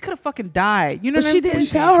 She could have fucking died. You know But what she I'm saying? didn't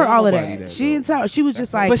She tell didn't her tell all of nobody that. that, She didn't though. tell. She was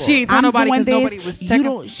just like, But she ain't tell I'm nobody doing 'cause nobody this. was You checking.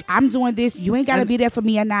 don't. I'm doing this. You ain't gotta And- be there for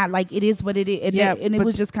me or not. Like it is what it is. And, and it but-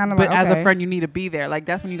 was just kind of But like, as a okay. friend, you need to be there. Like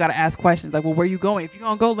that's when you got to ask questions. Like, well, where you going? If you're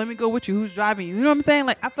gonna go, let me go with you. Who's driving you? You know what I'm saying?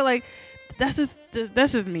 Like, I feel like that's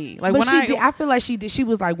just me. Like But when she did. I feel like she did. She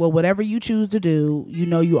was like, well, whatever you choose to do, you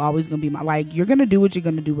know, you always gonna be my. Like you're gonna do what you're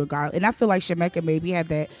gonna do regardless. And I feel like Shemeka maybe had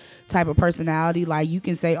that type of personality. Like you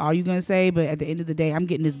can say all you're gonna say, but at the end of the day, I'm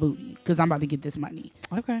getting this booty because I'm about to get this money.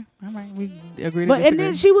 Okay, all right, we agree to But disagree. and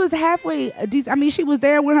then she was halfway. I mean, she was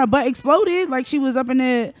there when her butt exploded. Like she was up in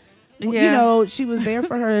it. You Yeah. know, she was there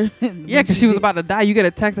for her. Yeah, because she was about to die. You get a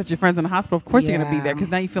text that your friend's in the hospital. Of course you're gonna be Yeah. there because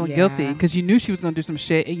now you're feeling Yeah. guilty because you knew she was gonna do some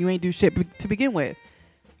shit and you ain't do shit to begin with.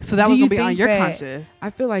 So that Do was you gonna be on think your that- conscience. I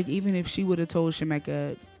feel like even if she would have told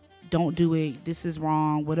Shemeka, don't do it, this is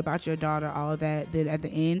wrong, what about your daughter, all of that, then at the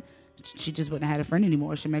end, she just wouldn't have had a friend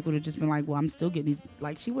anymore. Shemeka would have just been like, well, I'm still getting these.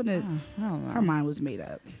 Like, she wouldn't have, I don't know. her mind was made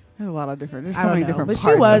up. There's a lot of different. There's I so don't many know. different But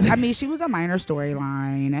parts. she was, of it. I mean, she was a minor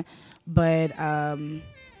storyline, but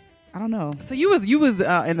I don't know. So you was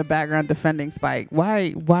in the background defending Spike.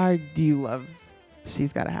 Why do you love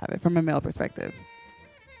She's Gotta Have It from a male perspective?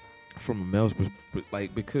 From a male's perspective,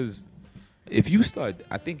 like, because if you start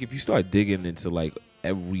digging into like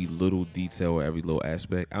every little detail or every little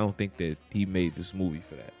aspect, I don't think that he made this movie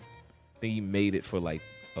for that. I think he made it for like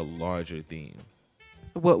a larger theme.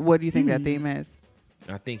 What do you think that theme is?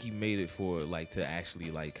 I think he made it for like to actually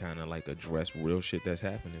like kind of like address real shit that's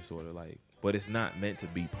happening, sort of like. But it's not meant to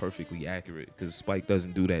be perfectly accurate because Spike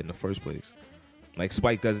doesn't do that in the first place. Like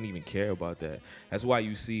Spike doesn't even care about that. That's why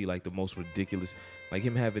you see like the most ridiculous, like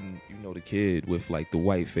him having, you know, the kid with like the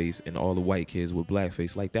white face and all the white kids with black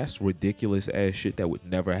face. Like that's ridiculous ass shit that would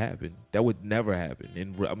never happen. That would never happen.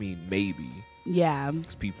 And I mean, maybe Yeah.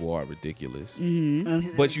 because people are ridiculous.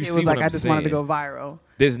 Mm-hmm. But you It see was what like I'm I just wanted to saying. go viral.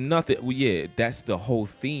 There's nothing. Well, yeah, that's the whole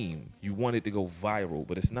theme. You want it to go viral,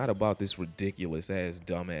 but it's not about this ridiculous ass,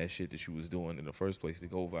 dumb ass shit that you was doing in the first place to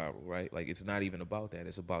go viral, right? Like it's not even about that.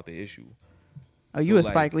 It's about the issue. Oh, So, you a like,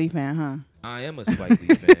 Spike Lee fan, huh? I am a Spike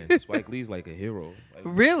Lee fan. Spike Lee's like a hero. Like,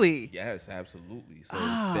 Really? yes, absolutely. So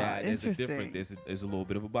Ah, there's a interesting. there's a little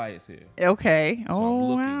bit of a bias here. Okay. I'm Oh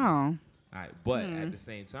looking. wow. All right, but at the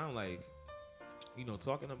same time, like, you know,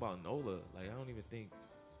 talking about Nola, like I don't even think.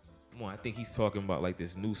 I think he's talking about like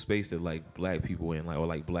this new space that like black people in, like, or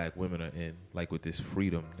like black women are in, like with this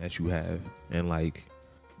freedom that you have, and like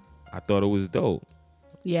I thought it was dope.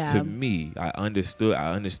 Yeah. To me, I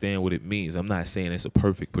understand what it means. I'm not saying it's a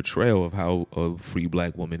perfect portrayal of how a free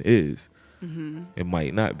black woman is. It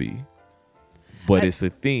might not be, but it's a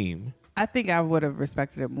theme. I think I would have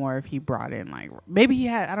respected it more if he brought in like maybe he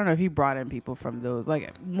had I don't know if he brought in people from those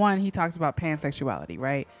like one he talks about pansexuality,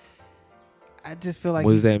 right? I just feel like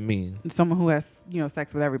What does that mean? someone who has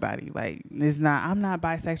sex with everybody, like it's not I'm not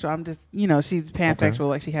bisexual, I'm just she's pansexual,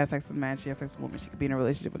 like she has sex with a man, she has sex with a woman, she could be in a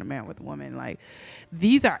relationship with a man, with a woman. Like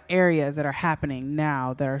these are areas that are happening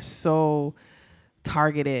now that are so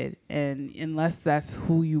targeted, and unless that's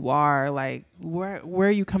who you are, like where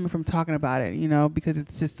are you coming from talking about it, because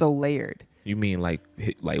it's just so layered. You mean like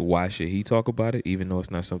why should he talk about it even though it's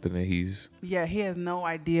not something that he's... Yeah, he has no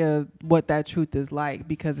idea what that truth is like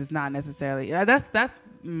because it's not necessarily. That's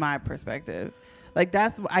my perspective. Like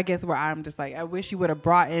that's I guess where I'm just like I wish you would have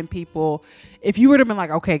brought in people. If you would have been like,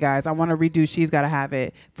 okay guys, I want to redo She's Gotta Have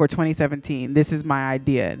It for 2017. This is my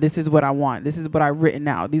idea. This is what I want. This is what I've written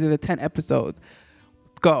out. These are the 10 episodes.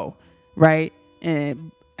 Go. Right?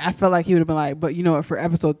 And I felt like he would have been like, but you know what, for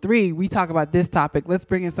episode 3, we talk about this topic. Let's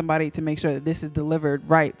bring in somebody to make sure that this is delivered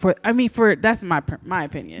right. That's my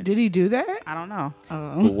opinion. Did he do that? I don't know.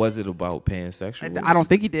 But was it about pansexuals? I don't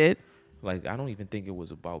think he did. Like, I don't even think it was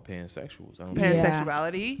about pansexuals.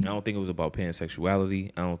 Pansexuality? I don't think it was about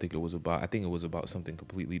pansexuality. I think it was about something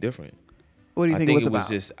completely different. What do you think it was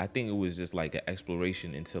about? I think it was just like an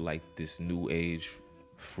exploration into like this new age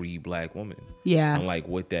free black woman. Yeah. And like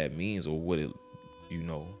what that means or what it,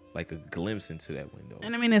 like a glimpse into that window.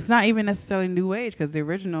 And I mean, it's not even necessarily new age because the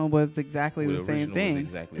original was exactly the same thing.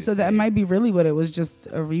 So that might be really what it was, just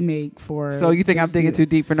a remake for. So you think I'm digging too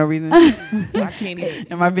deep for no reason? I can't even.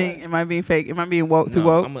 Am I being fake? Am I being woke? Too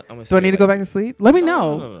woke? I'm Do I need to go back to sleep? Let me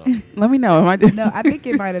know. No. Let me know. No, I think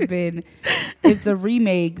it might have been. It's a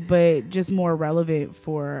remake, but just more relevant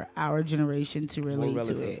for our generation to relate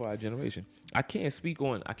to it. For our generation. I can't speak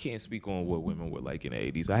on what women were like in the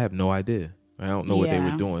 80s. I have no idea. I don't know what they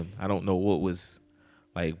were doing. I don't know what was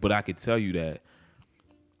like, but I could tell you that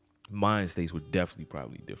mind states were definitely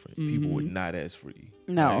probably different. Mm-hmm. People were not as free.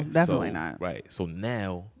 No, right? definitely not. Right. So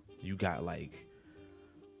now you got like,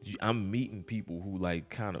 I'm meeting people who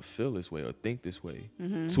like kind of feel this way or think this way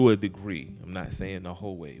to a degree. I'm not saying the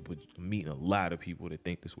whole way, but I'm meeting a lot of people that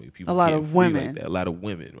think this way. People a lot of women. Like that. A lot of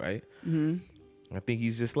women, right? Mm-hmm. I think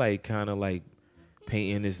he's just like kind of like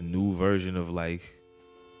painting this new version of like,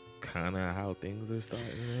 kind of how things are starting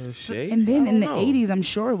to shape. And then in the 80s, I'm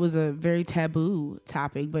sure it was a very taboo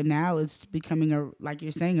topic, but now it's becoming like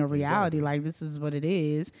you're saying, a reality. Exactly. Like this is what it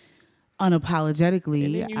is. Unapologetically,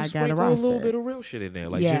 and then you I got a roster. A little bit of real shit in there,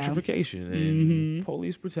 like gentrification and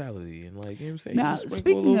police brutality, and like, you know what I'm saying? Now, you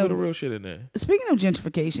sprinkle a little bit of real shit in there. Speaking of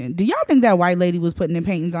gentrification, do y'all think that white lady was putting the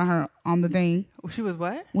paintings on the thing? She was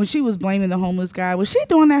what? When she was blaming the homeless guy, was she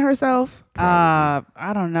doing that herself?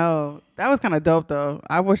 I don't know. That was kind of dope though.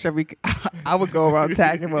 I wish I would go around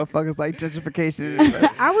tagging motherfuckers like gentrification.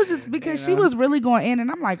 I was just because she was really going in,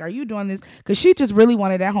 and I'm like, "Are you doing this?" Because she just really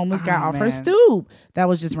wanted that homeless guy off her stoop. That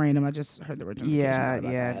was just random. I just heard the word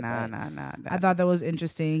gentrification. Nah. I thought that was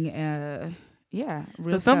interesting. Yeah.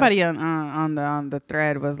 So somebody on the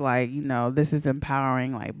thread was like, this is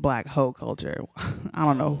empowering like black hoe culture. I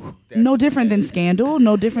don't know. No different than Scandal.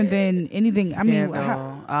 No different than anything. Scandal.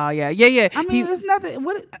 I mean, yeah. I mean, there's nothing.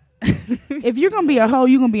 What if you're gonna be a hoe?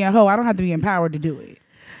 You're gonna be a hoe. I don't have to be empowered to do it.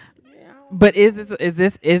 But is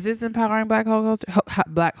this empowering black hoe culture,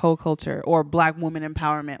 black hoe culture, or black woman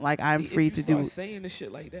empowerment? Like I'm free to do. Saying the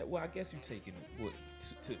shit like that. Well, I guess you taking what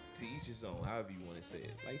to each his own. However you want to say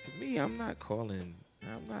it. Like to me, I'm not calling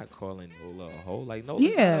Ola a hoe. Like no,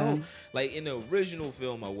 yeah. Like in the original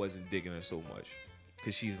film, I wasn't digging her so much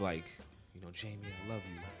because she's like, Jamie, I love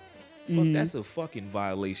you. Fuck, that's a fucking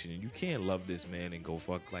violation. You can't love this man and go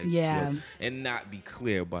fuck like and not be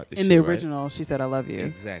clear about the shit. In the original, she said, "I love you."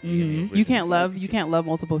 Exactly. You can't love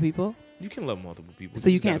multiple people. You can love multiple people. So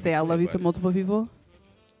you can't say "I love you" to multiple people.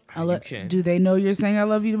 Do they know you're saying "I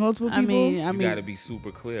love you" to multiple people? I mean, you gotta be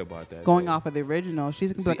super clear about that. Going off of the original,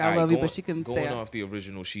 she's gonna be like, "I love you," but she can say going off the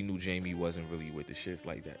original. She knew Jamie wasn't really with the shits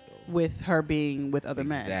like that though. With her being with other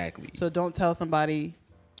men. Exactly. So don't tell somebody.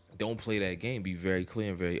 Don't play that game. Be very clear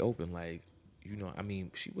and very open. Like. I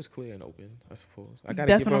mean, she was clear and open, I suppose. I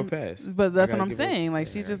gotta give her a pass. But that's what I'm saying. Like,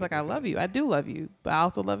 she's just like, I love you. I do love you. But I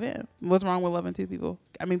also love him. What's wrong with loving two people?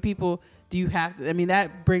 I mean, do you have to? I mean,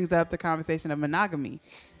 that brings up the conversation of monogamy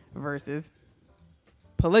versus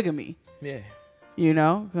polygamy. Yeah.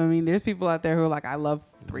 I mean, there's people out there who are like, I love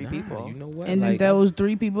 3 people. You know what? And then those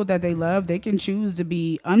 3 people that they love, they can choose to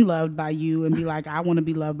be unloved by you and be like, I want to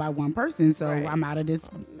be loved by one person, so I'm out of this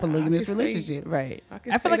polygamous relationship. Right.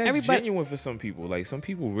 I feel like that's genuine for some people. Like some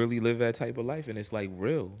people really live that type of life, and it's like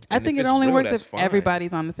real. I think it only works if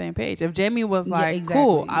everybody's on the same page. If Jamie was like,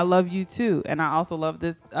 cool, I love you too, and I also love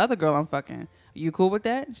this other girl I'm fucking. You cool with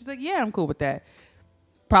that? She's like, yeah, I'm cool with that.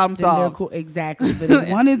 Problem solved. Cool. Exactly. But if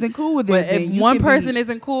one isn't cool with it, but if one person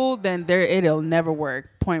isn't cool, then it'll never work.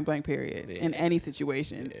 Point blank. Period. Yeah. In any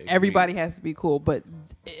situation, everybody has to be cool. But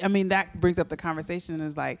I mean, that brings up the conversation.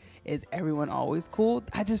 Is like, is everyone always cool?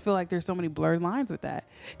 I just feel like there's so many blurred lines with that.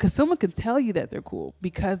 Because someone can tell you that they're cool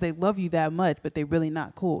because they love you that much, but they're really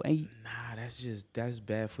not cool. And that's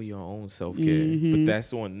bad for your own self-care. But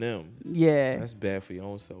that's on them. Yeah, that's bad for your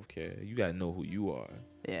own self-care. You gotta know who you are.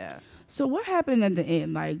 Yeah. So what happened at the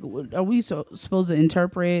end? Like, are we supposed to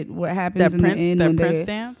interpret what happens That in the end that when Prince they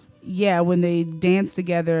dance? Yeah, when they danced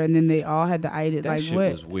together and then they all had the itis. That Like shit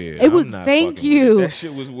what? was weird. It was. I'm not Thank fucking with you. it. That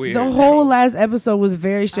shit was weird. The whole bro. last episode was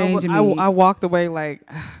very strange to me. I walked away like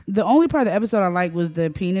The only part of the episode I liked was the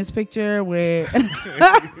penis picture where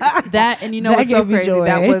that, and you know That what's so gave me crazy? joy.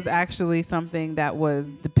 That was actually something that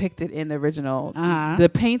was depicted in the original. Uh-huh. The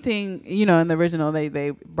painting, you know, in the original, they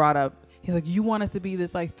brought up. He's like, you want us to be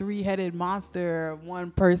this like 3-headed monster,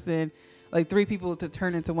 one person, like 3 people to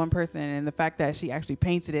turn into one person, and the fact that she actually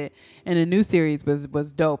painted it in a new series was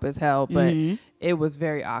dope as hell, but it was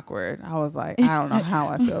very awkward. I was like, I don't know how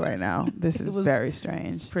I feel right now. This is very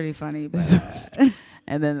strange. it's pretty funny. But,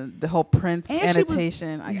 And then the whole Prince And she was-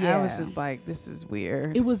 annotation, I yeah. was just like, this is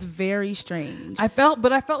weird. it was very strange. I felt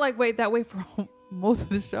like that way for most of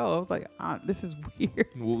the show. I was like, this is weird.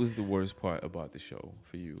 What was the worst part about the show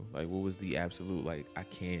for you? Like, what was the absolute, like,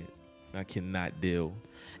 I cannot deal?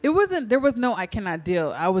 There was no I cannot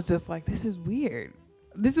deal. I was just like, this is weird.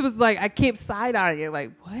 This was like, I kept side-eyeing it,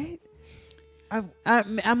 like, what?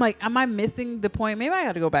 I'm like, am I missing the point? Maybe I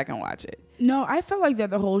got to go back and watch it. No, I felt like that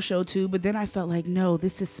the whole show too, but then I felt like, no,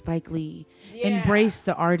 this is Spike Lee. Embrace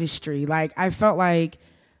the artistry. Like, I felt like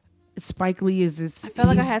Spike Lee is this. I felt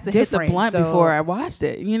like I had to hit the blunt so- before I watched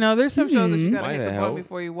it. You know, there's some shows that you got to Might hit the have blunt helped.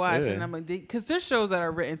 before you watch. Yeah. And I'm like, because there's shows that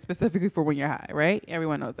are written specifically for when you're high, right?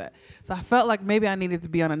 Everyone knows that. So I felt like maybe I needed to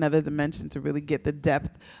be on another dimension to really get the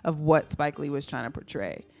depth of what Spike Lee was trying to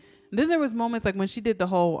portray. And then there was moments like when she did the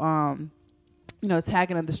whole,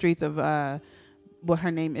 tagging of the streets of, what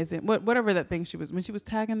her name isn't, whatever that thing she was, when she was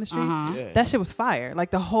tagging the streets, Yeah. that shit was fire.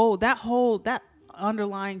 Like that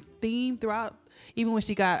underlying theme throughout, even when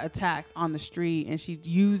she got attacked on the street and she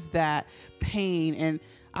used that pain, and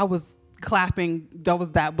I was clapping. That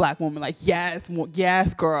was that black woman, like, yes,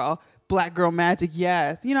 girl, black girl magic,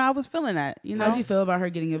 yes. You know, I was feeling that. You know, How'd you feel about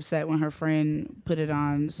her getting upset when her friend put it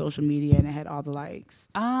on social media and it had all the likes?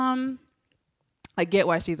 I get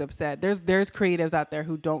why she's upset. There's creatives out there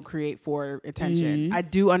who don't create for attention. I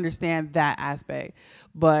do understand that aspect,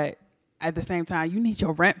 but at the same time, you need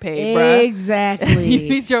your rent paid, bruh. Exactly. You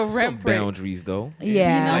need your Some rent paid. boundaries, though.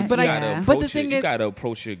 Yeah, Like, but you I- gotta but the approach thing you is- gotta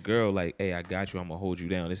approach your girl like, hey, I got you. I'm gonna hold you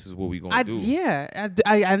down. This is what we gonna do.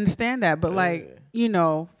 I understand that, but like, you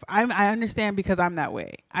know, I understand because I'm that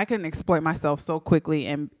way. I can exploit myself so quickly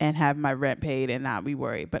and have my rent paid and not be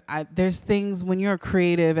worried. But there's things when you're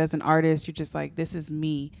creative as an artist, you're just like, this is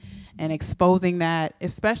me, and exposing that,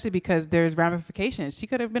 especially because there's ramifications. She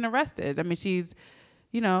could have been arrested. I mean, she's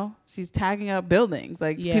tagging up buildings,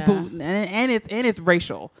 like people, and it's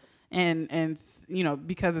racial, and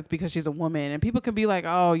because she's a woman, and people could be like,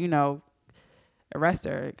 oh, arrest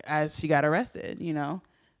her as she got arrested.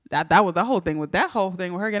 That was the whole thing with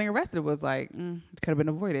her getting arrested was like, could have been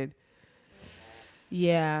avoided.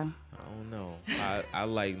 Yeah. I don't know. I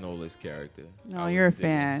like Nola's character. No, I you're a was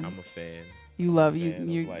digging it. fan. I'm a fan. You love I'm a fan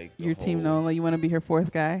of, like, the your team whole- Nola. You want to be her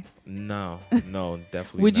fourth guy? No,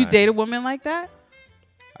 definitely. Would you not. date a woman like that?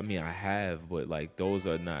 I mean, I have, but like those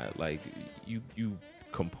are not like you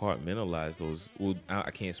compartmentalize those. Well,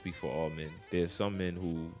 I can't speak for all men. There's some men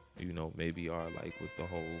who maybe are like with the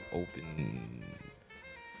whole open.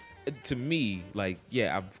 To me, like,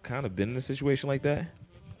 yeah, I've kind of been in a situation like that,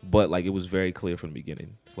 but like it was very clear from the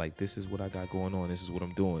beginning. It's like, this is what I got going on. This is what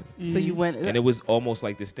I'm doing. So you went, And it was almost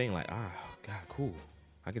like this thing, like, God, cool.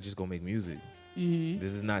 I could just go make music.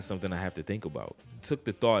 This is not something I have to think about. Took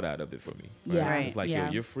the thought out of it for me. Right? Yeah, It's like, yeah.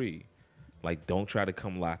 yo, you're free. Like, don't try to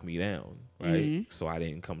come lock me down, right? So I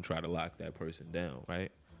didn't come try to lock that person down,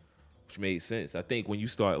 right? Which made sense. I think when you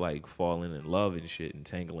start like falling in love and shit and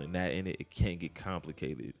tangling that in it, it can get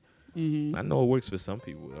complicated. I know it works for some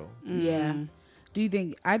people though. Yeah. Do you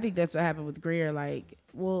think? I think that's what happened with Greer. Like,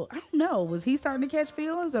 well, I don't know. Was he starting to catch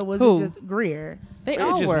feelings, or was Who? it just Greer? they Greer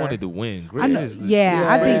all just were. wanted to win. Greer I know. is- Yeah,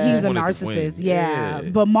 I think Yeah. he's a wanted to win. narcissist. Yeah.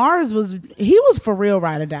 But Mars was for real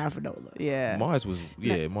ride or die for Nola. Yeah. Mars was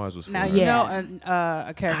Now fun. you Yeah. know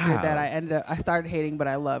a character Wow. that I started hating, but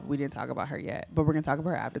I love. We didn't talk about her yet, but we're gonna talk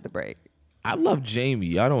about her after the break. I love Jamie.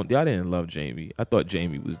 Y'all didn't love Jamie. I thought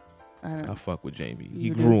Jamie was. I fuck with Jamie. He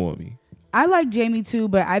grew on me. I like Jamie too,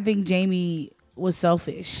 but I think Jamie was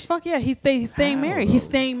selfish. Fuck yeah, he's staying How, married. though? He's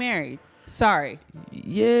staying married. Sorry.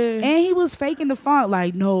 Yeah. And he was faking the funk.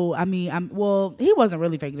 Like, no, I mean, he wasn't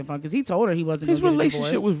really faking the funk because he told her he wasn't. His gonna get a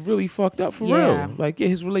relationship divorce. was really fucked up for Yeah. real. Like, yeah,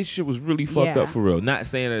 his relationship was really fucked Yeah. up for real. Not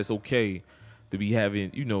saying that it's okay to be having,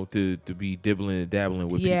 to be dibbling and dabbling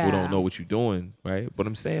with Yeah. people who don't know what you're doing, right? But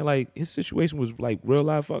I'm saying, like, his situation was, like, real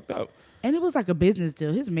life fucked up. And it was like a business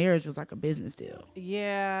deal. His marriage was like a business deal.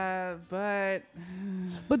 Yeah, but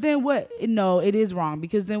then what? No, it is wrong,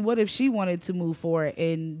 because then what if she wanted to move forward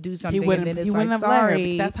and do something, and then it's like,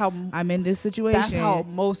 sorry, that's how I'm in this situation. That's how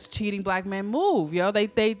most cheating black men move, yo. They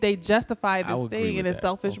justify this thing in a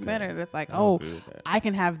selfish manner. That's like, I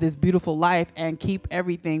can have this beautiful life and keep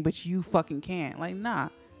everything, but you fucking can't. Like, nah,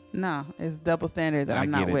 it's double standards that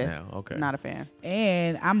I'm not with. Now. Okay. Not a fan.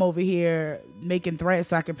 And I'm over here making threats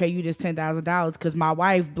so I can pay you this $10,000 because my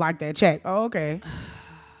wife blocked that check. Oh, okay.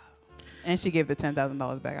 And she gave the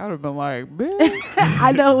 $10,000 back. I would have been like, bitch.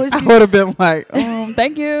 I know what she I would have been like,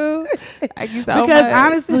 thank you. Thank you so much. Because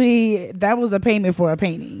honestly, that was a payment for a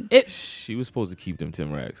painting. She was supposed to keep them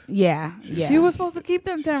 10 racks. Yeah. She was supposed to keep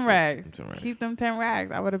them 10 racks. Keep them 10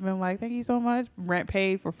 racks. I would have been like, thank you so much. Rent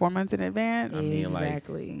paid for 4 months in advance. I mean,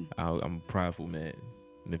 exactly. Like, I'm a prideful man.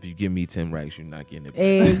 And if you give me 10 racks, you're not getting it back.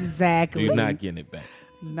 Exactly. You're not getting it back.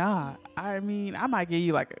 Nah, I mean, I might give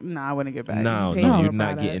you like, I wouldn't get back. No, you're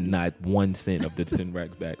not getting not 1 cent of the 10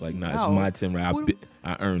 racks back. Like, it's my 10 racks.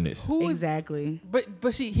 I earned this. Exactly.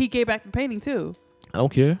 But he gave back the painting too. I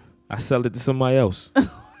don't care. I sell it to somebody else.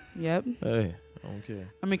 Yep. Hey, I don't care.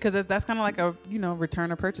 I mean, because that's kind of like a,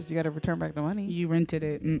 return or purchase. You got to return back the money. You rented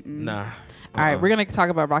it. Nah. All right, we're going to talk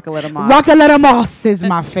about Rockaletta Moss. Rockaletta Moss is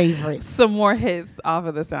my favorite. Some more hits off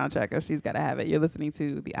of the soundtrack of She's Gotta Have It. You're listening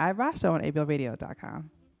to the Eye of Rah Show on ABLRadio.com.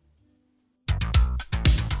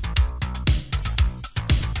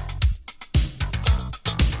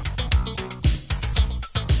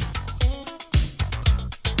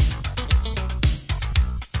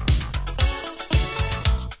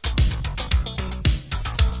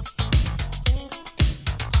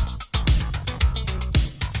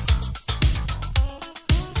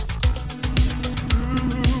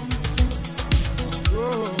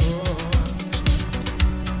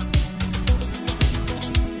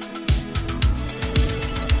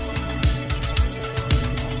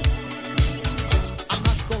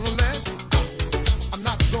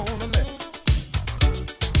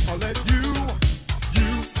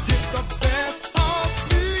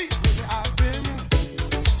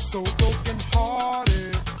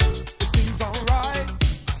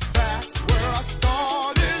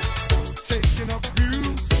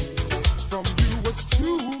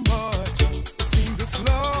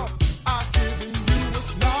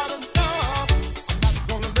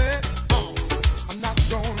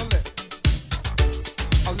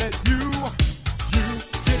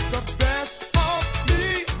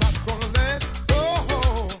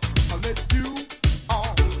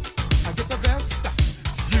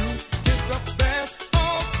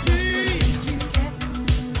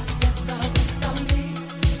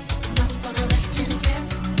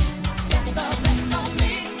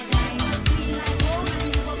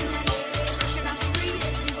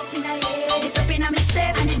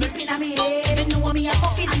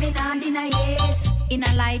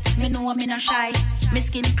 Me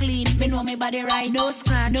skin clean, me know me body right. No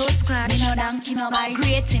scratch, me no donkey, no bite.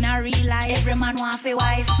 Great in a real life, every man want a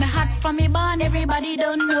wife. Me hot from me born, everybody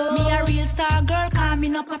don't know. Me a real star girl, call me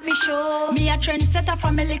no papi show. Me a trendsetter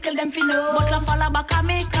from me little them fi know. But la follow back at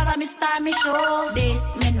me, cause I'm a star, me show.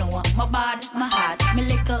 This, me know, my bad, my hot. Me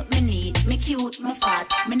little, me need, me cute, me fat.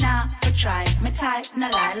 Me nah for try, me tight, no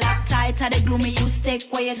lie. Lock tight, the glue me use stick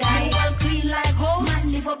where you got. Me well clean like hose.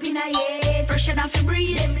 Man live up in a head, fresh enough to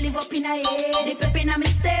breathe. Them live up in a head. The pep in a me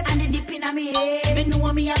step and the dip in a me head. Me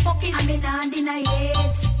know me a focus and me nah deny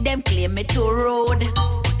it. Them claim me too road,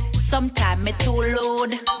 sometime me too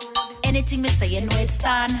load. Anything me say you know it's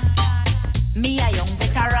done. Me a young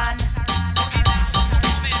veteran.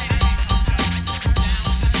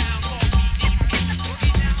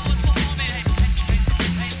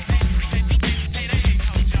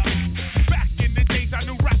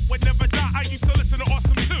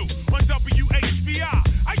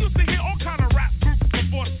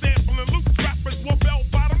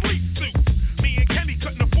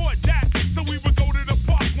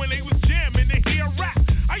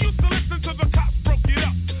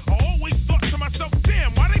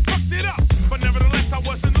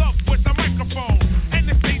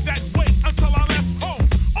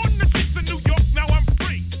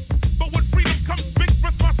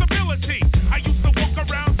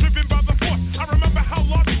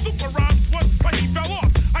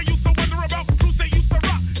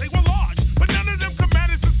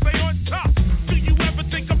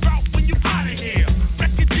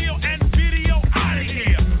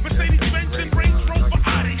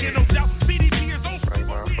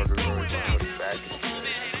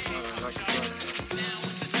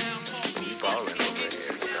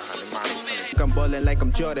 I'm ballin' like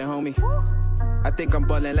I'm Jordan, homie. I think I'm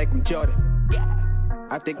ballin' like I'm Jordan.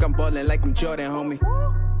 I think I'm ballin' like I'm Jordan, homie.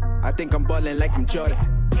 I think I'm ballin' like I'm Jordan.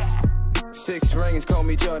 6 rings, call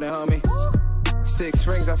me Jordan, homie. 6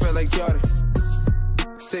 rings, I feel like Jordan.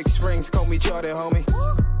 6 rings, call me Jordan, homie.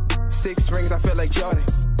 6 rings, I feel like Jordan.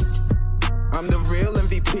 I'm the real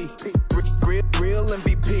MVP. Real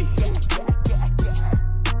MVP.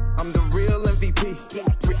 I'm the real MVP.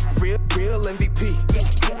 Real MVP.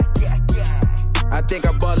 I think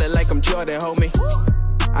I'm ballin' like I'm Jordan, homie.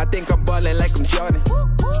 I think I'm ballin' like I'm Jordan.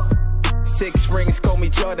 6 rings, call me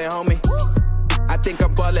Jordan, homie. I think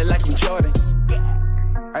I'm ballin' like I'm Jordan.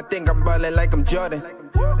 I think I'm ballin' like I'm Jordan.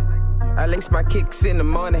 I lace my kicks in the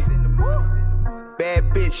morning.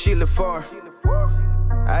 Bad bitch, she look foreign.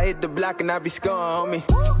 I hit the block and I be scoring,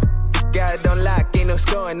 homie. Got it on lock, ain't no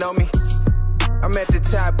scoring on me. I'm at the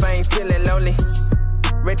top, I ain't feeling lonely.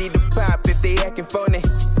 Ready to pop if they acting phony.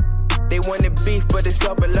 They wanted beef, but it's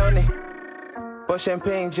all baloney. Pour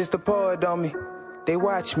champagne just to pour it on me. They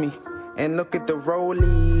watch me and look at the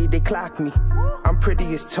rollie. They clock me. I'm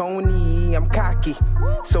pretty as Tony, I'm cocky.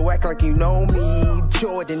 So act like you know me.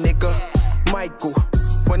 Jordan, nigga, Michael.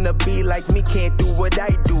 Wanna be like me, can't do what I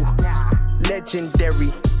do.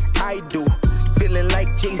 Legendary, I do. Feeling like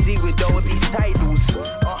Jay-Z with all these titles.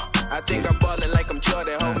 I think I'm ballin' like I'm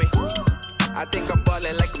Jordan, homie. I think I'm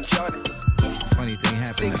ballin' like I'm Jordan. Funny thing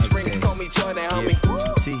happened. 6 rings, call me Jordan, homie.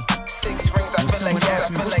 See, 6 rings, I feel like that.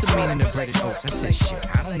 I feel like what's the meaning of breaded oats? I said,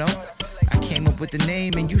 shit, I don't know. I came up with the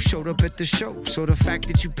name and you showed up at the show. So the fact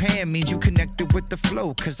that you paying means you connected with the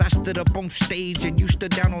flow. Cause I stood up on stage and you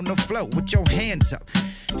stood down on the floor with your hands up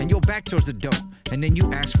and your back towards the dope. And then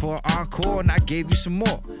you asked for an encore and I gave you some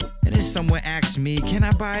more. And then someone asked me, can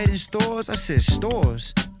I buy it in stores? I said,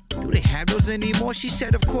 stores? Do they have those anymore? She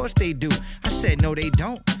said, of course they do. I said, no, they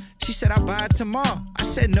don't. She said, I'll buy it tomorrow. I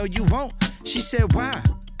said, no, you won't. She said, why?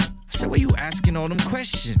 I said, why you asking all them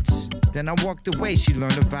questions? Then I walked away, she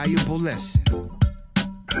learned a valuable lesson.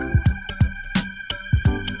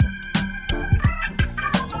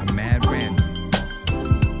 I'm mad random.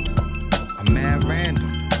 I'm mad random.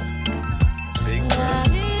 Big bird.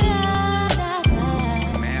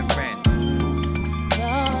 I'm mad random.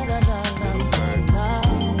 Little bird.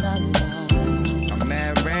 I'm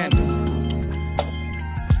mad random.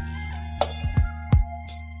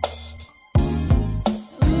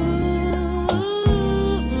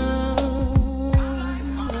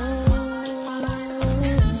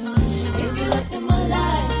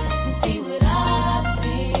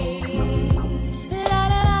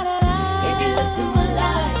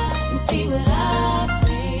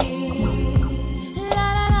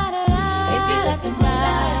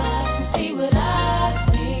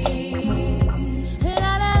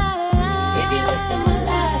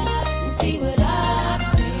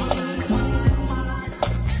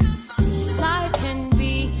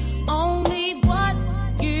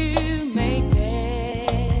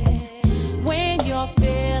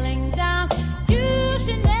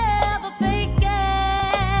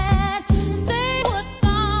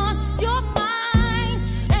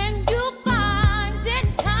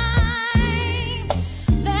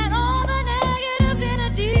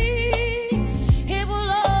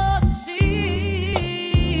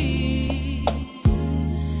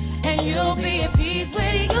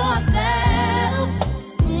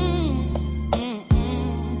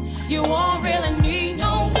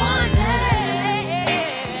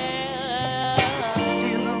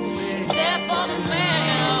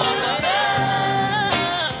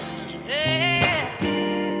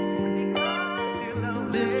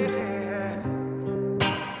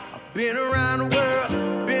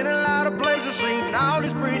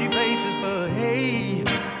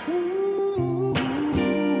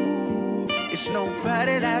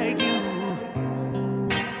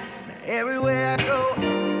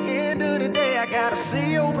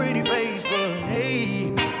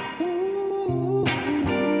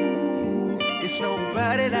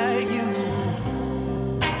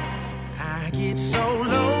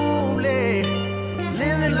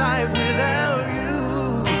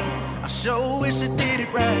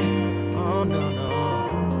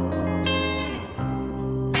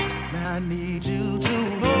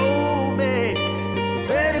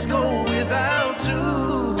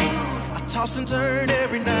 Toss and turn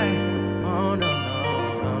every night. Oh no,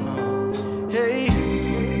 no, no, no. Hey,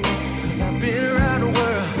 cause I've been around the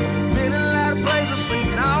world, been in a lot of places,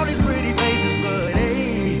 seen all these pretty faces, but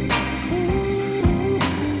hey,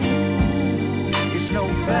 it's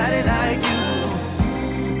nobody like you.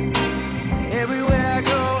 Everywhere I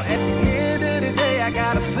go, at the end of the day, I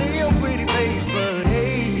gotta see your pretty face, but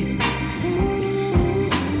hey,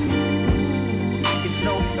 it's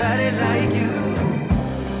nobody like you.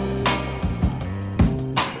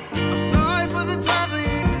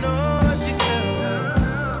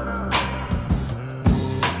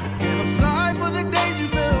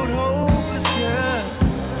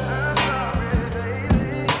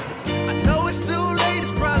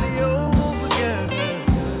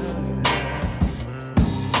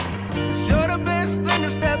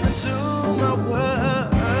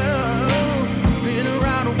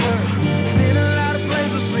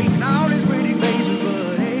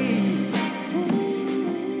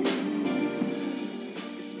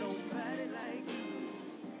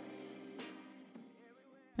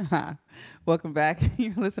 Welcome back.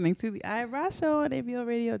 You're listening to the Eye of Rah Show on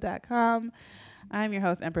ABLradio.com. I'm your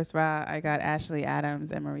host, Empress Ra. I got Ashley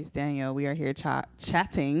Adams and Maurice Daniel. We are here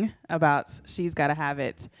chatting about She's Gotta Have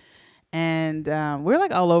It. And we're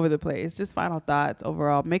like all over the place. Just final thoughts,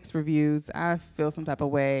 overall mixed reviews. I feel some type of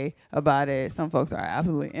way about it. Some folks are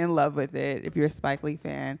absolutely in love with it if you're a Spike Lee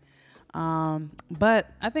fan.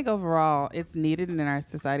 But I think overall it's needed in our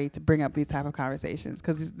society to bring up these type of conversations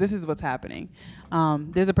because this is what's happening.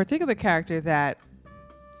 There's a particular character that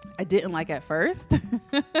I didn't like at first.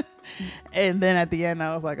 And then at the end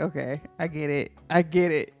I was like, okay, I get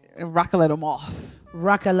it. Rockaletta Moss.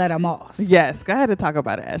 Rockaletta Moss. Yes, go ahead and talk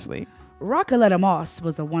about it, Ashley. Rockaletta Moss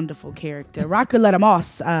was a wonderful character. Rockaletta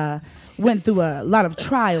Moss went through a lot of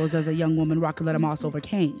trials as a young woman. Rockaletta Moss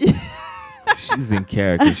overcame. She's in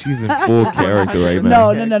character. She's in full character right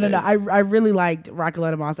now. No. I really liked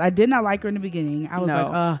Rockaletta Moss. I did not like her in the beginning. I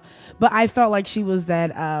was but I felt like she was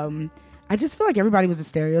that. I just feel like everybody was a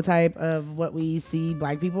stereotype of what we see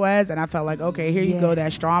black people as, and I felt like, okay, here you go,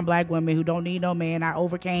 that strong black woman who don't need no man. I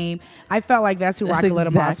overcame. I felt like that's who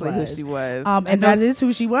Rockaletta Moss was. Who she was, and that is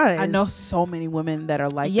who she was. I know so many women that are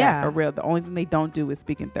like that for real. The only thing they don't do is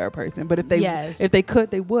speak in third person, but if they could,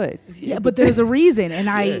 they would. Yeah, but there's a reason,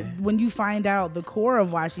 and when you find out the core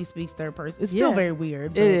of why she speaks third person, it's still very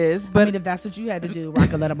weird. It is, but I mean, if that's what you had to do,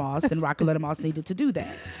 Rockaletta Moss, then Rockaletta Moss needed to do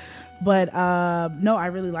that. But no, I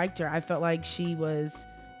really liked her. I felt like she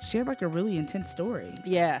had like a really intense story.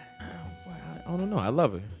 Yeah. I don't know. I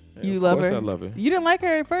love her. You love her? I love her. You didn't like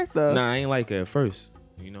her at first, though. Nah, I ain't like her at first,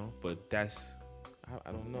 but that's,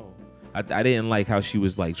 I don't know. I didn't like how she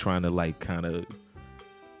was like trying to like kind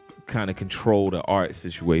of control the art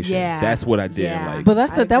situation. Yeah. That's what I didn't like.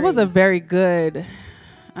 But that was a very good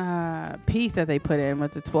piece that they put in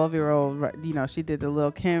with the 12-year-old. She did the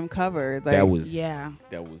Lil' Kim cover. Like, that was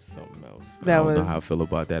something else. I don't know how I feel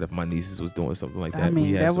about that. If my nieces was doing something like that,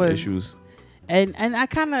 we had some issues. And I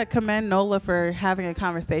kind of commend Nola for having a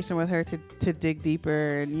conversation with her to dig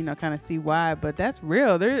deeper and kind of see why. But that's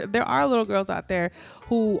real. There are little girls out there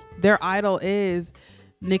who their idol is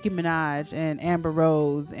Nicki Minaj and Amber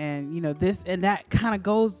Rose, and this and that kind of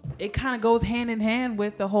goes hand in hand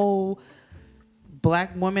with the whole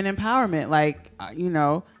black woman empowerment. Like,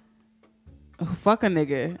 fuck a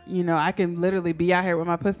nigga. I can literally be out here with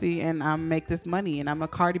my pussy and I make this money and I'm a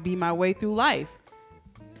Cardi B my way through life.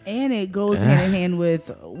 And it goes hand in hand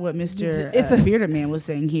with what Mr. Bearded Man was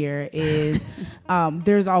saying here is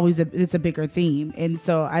there's always it's a bigger theme. And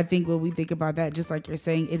so I think when we think about that, just like you're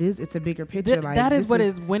saying, it's a bigger picture. That is what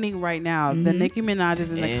is winning right now. Mm-hmm. The Nicki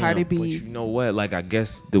Minaj's and the Cardi B's. But you know what? Like, I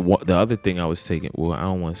guess the other thing I was taking, well, I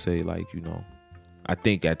don't want to say like, I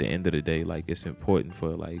think at the end of the day, like, it's important for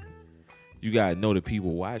like, you gotta know the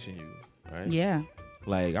people watching you, right? Yeah.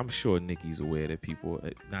 Like, I'm sure Nicki's aware that people,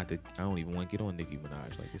 not that I don't even want to get on Nicki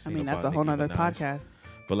Minaj. Like, this ain't that's a whole nother podcast.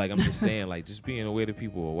 But like, I'm just saying, like, just being aware that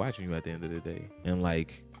people are watching you at the end of the day, and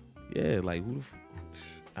like, yeah, like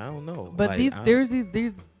I don't know. But like, there's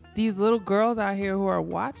these little girls out here who are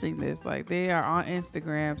watching this. Like, they are on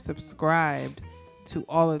Instagram, subscribed to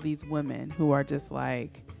all of these women who are just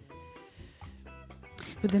like.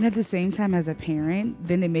 But then at the same time, as a parent,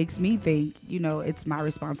 then it makes me think, it's my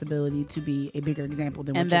responsibility to be a bigger example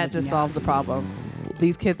than what you're looking at. And that just solves the problem.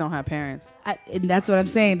 These kids don't have parents. And that's what I'm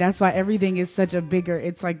saying. That's why everything is such a bigger,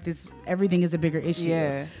 it's like this, everything is a bigger issue.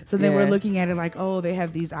 Yeah. So then we're looking at it like, oh, they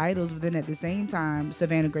have these idols, but then at the same time,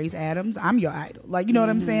 Savannah Grace Adams, I'm your idol. Like, you know what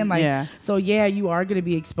I'm saying? Like, so yeah, you are going to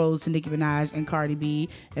be exposed to Nicki Minaj and Cardi B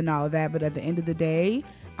and all of that. But at the end of the day,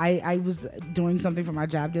 I was doing something for my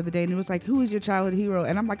job the other day, and it was like, who is your childhood hero?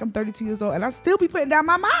 And I'm like, I'm 32 years old, and I still be putting down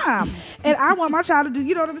my mom. And I want my child to do,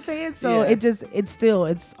 you know what I'm saying? So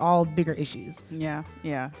it's all bigger issues. Yeah,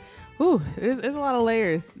 yeah. Ooh, there's a lot of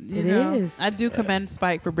layers. It is. I do commend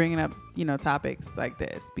Spike for bringing up, topics like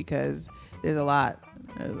this, because there's a lot.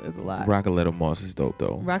 There's a lot. Rockaletta Moss is dope,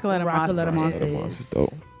 though. Rockaletta Moss is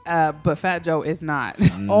dope. But Fat Joe is not.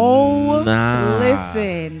 Oh, nah.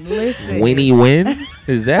 Listen. Winnie Win?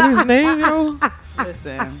 Is that his name, yo?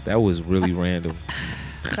 Listen. That was really random.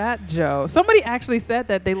 Fat Joe. Somebody actually said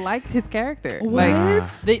that they liked his character. What? Like,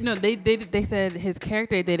 they said his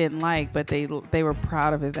character they didn't like, but they were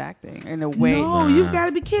proud of his acting in a way. No, you've got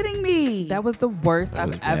to be kidding me. That was the worst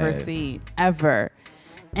I've ever seen, ever.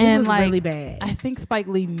 And it was like, really bad. I think Spike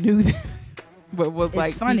Lee knew that. But was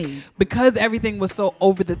like funny because everything was so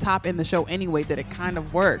over the top in the show anyway that it kind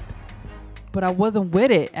of worked. but I wasn't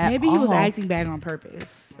with it at Maybe he was all. acting bad on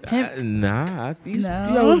purpose. Nah.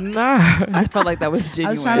 No. Nah. I felt like that was genuine.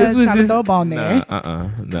 I was trying to throw a ball in there.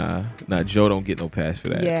 Nah. Joe don't get no pass for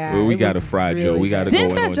that. Yeah, Well, we it got to was fry really Joe. We got to go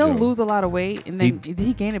Didn't in Fat on Joe Joe. lose a lot of weight and then did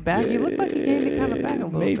he gain it back? He looked like he gained it kind of back a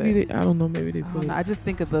little maybe bit. I don't know. Maybe they I don't put know. it. I just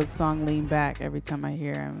think of the song "Lean Back" every time I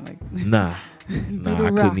hear him. Like, Nah. do Nah, the I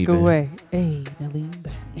rock couldn't even. away. Hey, now lean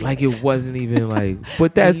back. Like it wasn't even like,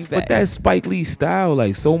 but that's Spike Lee style.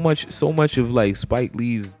 Like so much of like Spike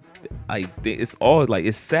Lee's, like it's all like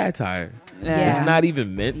it's satire. Yeah. It's not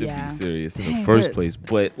even meant to Yeah. be serious in the Dang, first but place.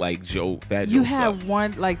 But like Fat Joe, You had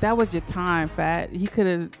one like that was your time, Fat. He could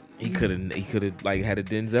have. He could have like had a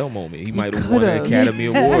Denzel moment. He might have won coulda. an Academy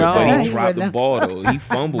Award, No. but He he dropped the wouldn't. ball though. He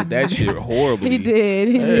fumbled that shit horribly. He did.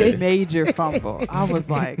 He Yeah. did. Major fumble. I was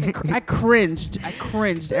like, I cringed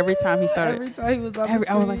every time he started. Every time he was on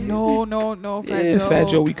the I was like, screen. no, Fat Yeah, Joe. Fat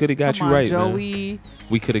Joe, we could have got Come you on, right, man. Joey.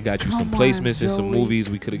 We could have got you some Come on, placements in some Joey. movies.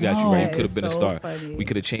 We could have got you No. right. You That could have is been a so star. funny. We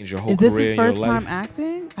could have changed your whole Is this career his in your first life. time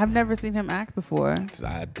acting? I've never seen him act before. This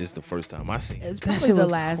is the first time I seen it. It's That probably shit the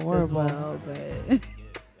was last as horrible. well, but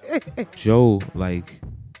Joe, like,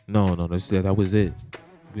 no, that was it.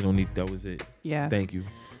 We don't need. That was it. Yeah, Thank you.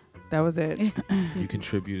 that was it. You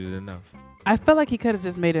contributed enough. I felt like he could have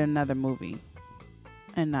just made it another movie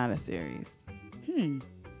and not a series.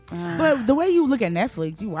 But the way you look at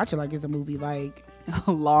Netflix, you watch it like it's a movie. Like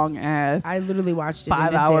long ass. I literally watched it 5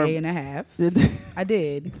 in a hour day and a half. I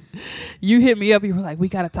did. You hit me up. You were like, "We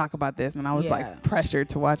got to talk about this," and I was Yeah. like pressured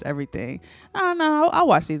to watch everything. I don't know. I'll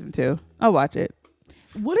watch season 2. I'll watch it.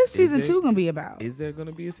 What is season it- 2 gonna be about? Is there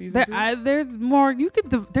gonna be a season 2? There's more. You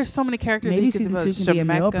could. There's so many characters. Maybe that you could season 2 develop. can be a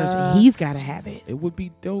male Shemeka. person. He's got to have it. It would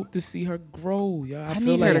be dope to see her grow. Yeah, I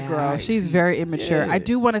feel need her like to grow. She's very immature. I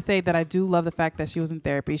do want to say that I do love the fact that she was in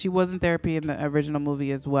therapy. She was in therapy in the original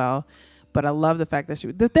movie as well. But I love the fact that she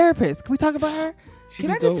was the therapist. Can we talk about her? She Can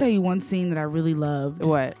was I just dope. tell you one scene that I really loved?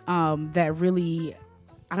 What? That really,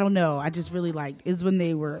 I don't know. I just really liked is when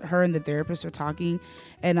her and the therapist are talking,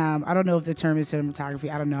 and I don't know if the term is cinematography.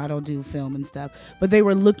 I don't know. I don't do film and stuff, but they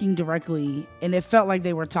were looking directly, and it felt like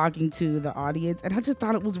they were talking to the audience, and I just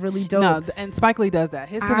thought it was really dope. No, and Spike Lee does that.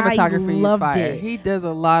 His I cinematography loved is fire. it. He does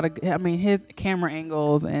a lot of. I mean, his camera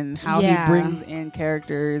angles and how Yeah. he brings in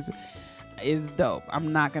characters is dope.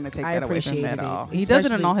 I'm not gonna take I that away from him at appreciated it, all. He does it in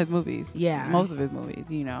especially- all his movies. Yeah. most of his movies.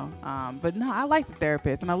 But no, I like the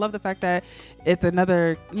therapist, and I love the fact that it's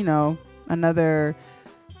another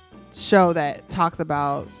show that talks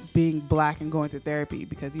about being black and going to therapy,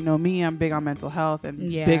 because me, I'm big on mental health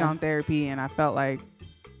and Yeah. big on therapy, and I felt like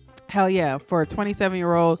hell yeah, for a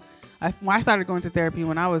 27-year-old. I started going to therapy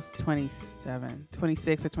when I was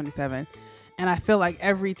 26 or 27. And I feel like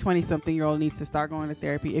every 20-something-year-old needs to start going to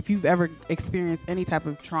therapy. If you've ever experienced any type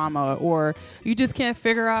of trauma, or you just can't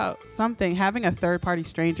figure out something, having a third-party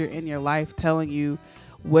stranger in your life telling you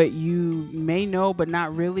what you may know but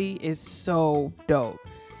not really is so dope.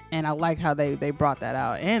 And I like how they brought that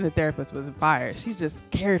out. And the therapist was fire. She just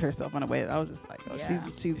carried herself in a way that I was just like, oh, Yeah.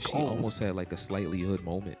 she's She goals. almost had like a slightly hood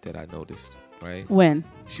moment that I noticed. Right? When?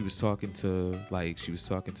 She was talking to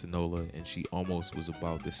Nola, and she almost was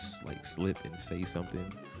about to like slip and say something,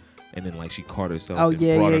 and then like she caught herself and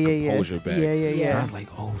brought her composure back. Yeah. And I was like,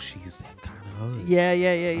 oh, she's that kind of hood. Yeah.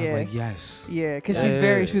 I was like, yes. Yeah, because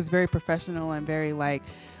Yeah. she was very professional and very like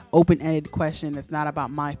open-ended question. It's not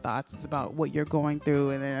about my thoughts. It's about what you're going through.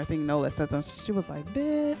 And then I think Nola said them. She was like,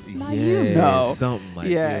 bitch, now you know. Something like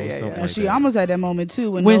something And like she that. almost had that moment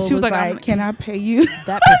too when When Nola she was like, "Can I pay you?"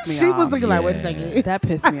 That pissed me she off. was looking like, "Wait a Yeah. second, That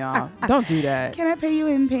pissed me off. Don't do that. can I pay you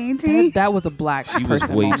in painting?" That was a black She was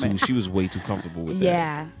person way moment. too. She was way too comfortable with that.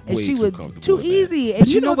 Yeah, and Way she too was comfortable too with that. easy. And But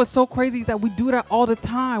you know what's so crazy is that we do that all the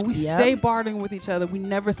time. We Yep. stay bartering with each other. We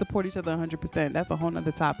never support each other 100%. That's a whole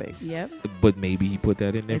nother topic. Yep. But maybe he put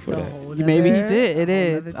that in there It's for a that. whole Maybe he nother- did. It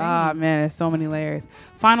whole is. nother Ah, thing. man, there's so many layers.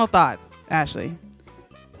 Final thoughts, Ashley.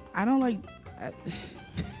 I don't like.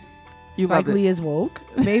 You Spike loved it. Lee is woke,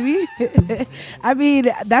 maybe. I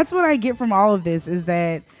mean, that's what I get from all of this is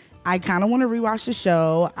that I kind of want to rewatch the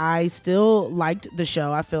show. I still liked the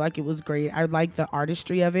show. I feel like it was great. I like the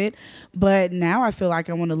artistry of it. But now I feel like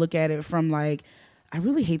I want to look at it from like, I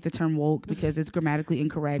really hate the term woke because it's grammatically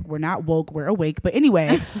incorrect. We're not woke, we're awake. But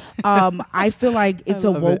anyway, I feel like it's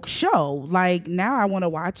a love woke it. show. Like now I want to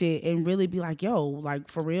watch it and really be like, yo, like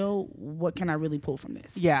for real, what can I really pull from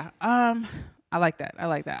this? Yeah. I like that.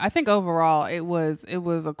 I think overall it was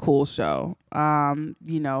a cool show. I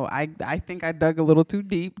think I dug a little too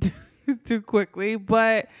deep too quickly,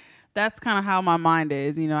 but that's kind of how my mind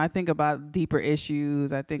is. I think about deeper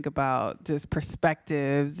issues. I think about just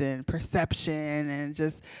perspectives and perception and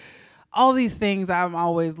just all these things I'm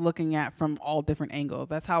always looking at from all different angles.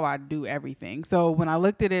 That's how I do everything. So when I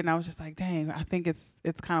looked at it and I was just like, dang, I think it's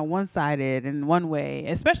kind of one-sided in one way,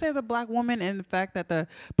 especially as a black woman, and the fact that the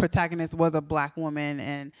protagonist was a black woman.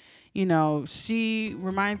 And, you know, she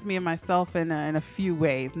reminds me of myself in a few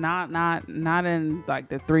ways, not in like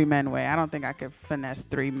the 3 men way. I don't think I could finesse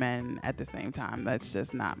 3 men at the same time. That's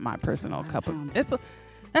just not my personal cup of.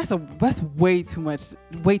 That's way too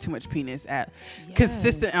much penis at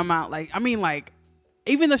consistent amount. Like, I mean, like,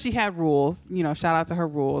 even though she had rules, you know, shout out to her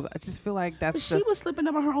rules. I just feel like that's. But she was slipping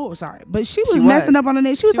up on her. Oh, sorry, but she was messing up on the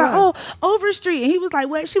name. She was like, "Oh, Overstreet," and he was like,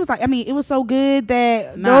 "What?" She was like, "I mean, it was so good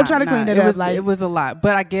that don't try to clean it up." Like, it was a lot,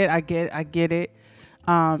 but I get it.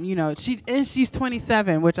 You know, she's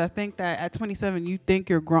 27, which I think that at 27, you think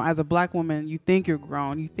you're grown as a black woman. You think you're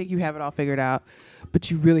grown. You think you have it all figured out, but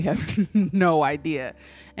you really have no idea.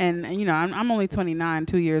 And you know, I'm only 29,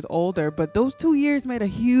 2 years older, but those 2 years made a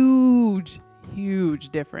huge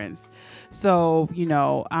difference. So, you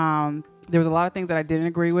know, there was a lot of things that I didn't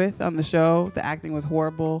agree with on the show. The acting was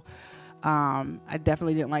horrible. I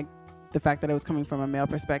definitely didn't like the fact that it was coming from a male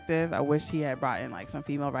perspective. I wish he had brought in like some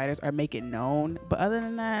female writers or make it known. But other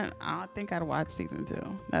than that, I don't think I'd watch season 2.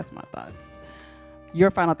 That's my thoughts.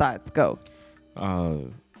 Your final thoughts, go.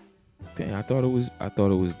 Dang, I thought it was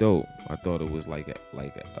dope. I thought it was like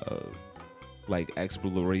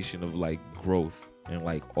exploration of like growth and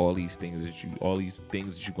like all these things that you're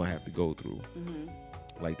gonna have to go through. Mm-hmm.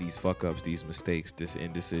 Like these fuck ups, these mistakes, this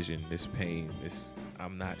indecision, this pain, this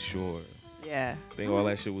I'm not sure. Yeah. I think all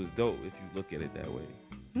that shit was dope if you look at it that way.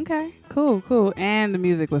 Okay, cool. And the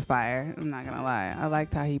music was fire. I'm not gonna lie. I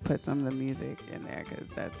liked how he put some of the music in there because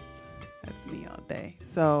that's me all day.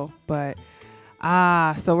 So, but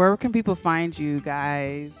so where can people find you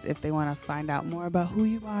guys if they want to find out more about who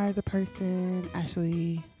you are as a person,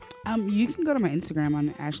 Ashley? You can go to my Instagram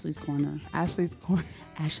on Ashley's Corner. Ashley's Corner.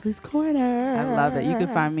 Ashley's Corner. I love it. You can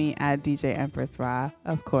find me at DJ Empress Rah,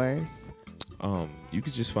 of course. You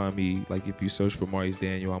could just find me, like, if you search for Maurice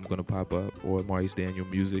Daniel, I'm gonna pop up, or Maurice Daniel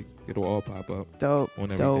Music. It'll all pop up. Dope.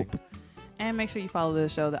 On everything. Dope. And make sure you follow the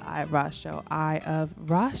show, the Eye of Rah Show, Eye of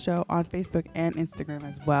Rah Show on Facebook and Instagram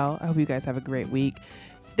as well. I hope you guys have a great week.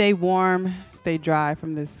 Stay warm, stay dry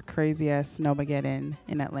from this crazy ass snowmageddon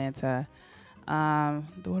in Atlanta.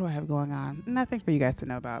 What do I have going on? Nothing for you guys to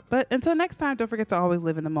know about. But until next time, don't forget to always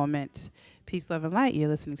live in the moment. Peace, love, and light. You're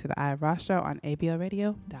listening to the Eye of Rah Show on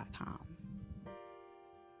ablradio.com.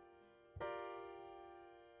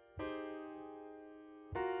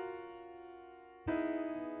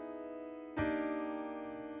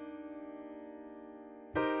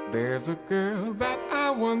 There's a girl that I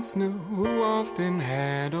once knew who often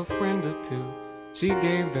had a friend or two. She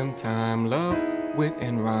gave them time, love, wit,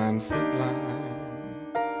 and rhyme sublime.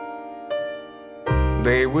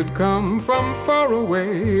 They would come from far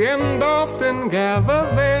away and often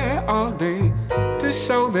gather there all day to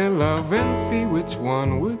show their love and see which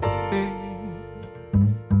one would stay.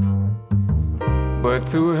 But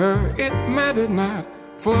to her it mattered not,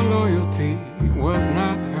 for loyalty was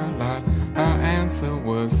not her lot. Her answer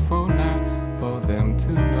was for not for them to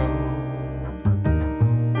know.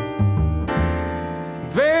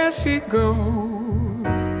 There she goes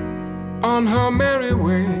on her merry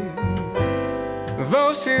way,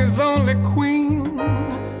 though she's only queen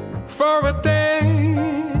for a day.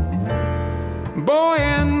 Boy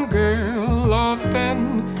and girl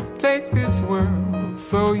often take this world,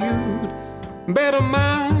 so you'd better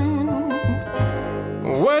mind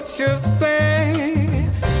what you say.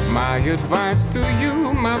 My advice to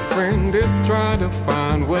you, my friend, is try to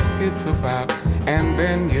find what it's about, and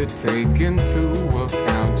then you take into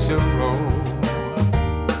account your role.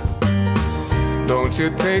 Don't you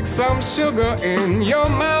take some sugar in your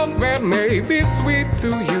mouth that may be sweet to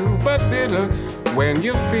you, but bitter when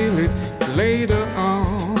you feel it later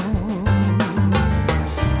on.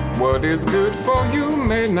 What is good for you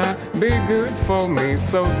may not be good for me,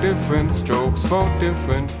 so different strokes for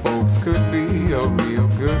different folks could be a real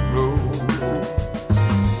good rule.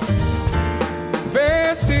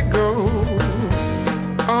 There she goes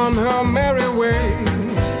on her merry way,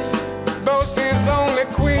 though she's only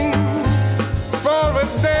queen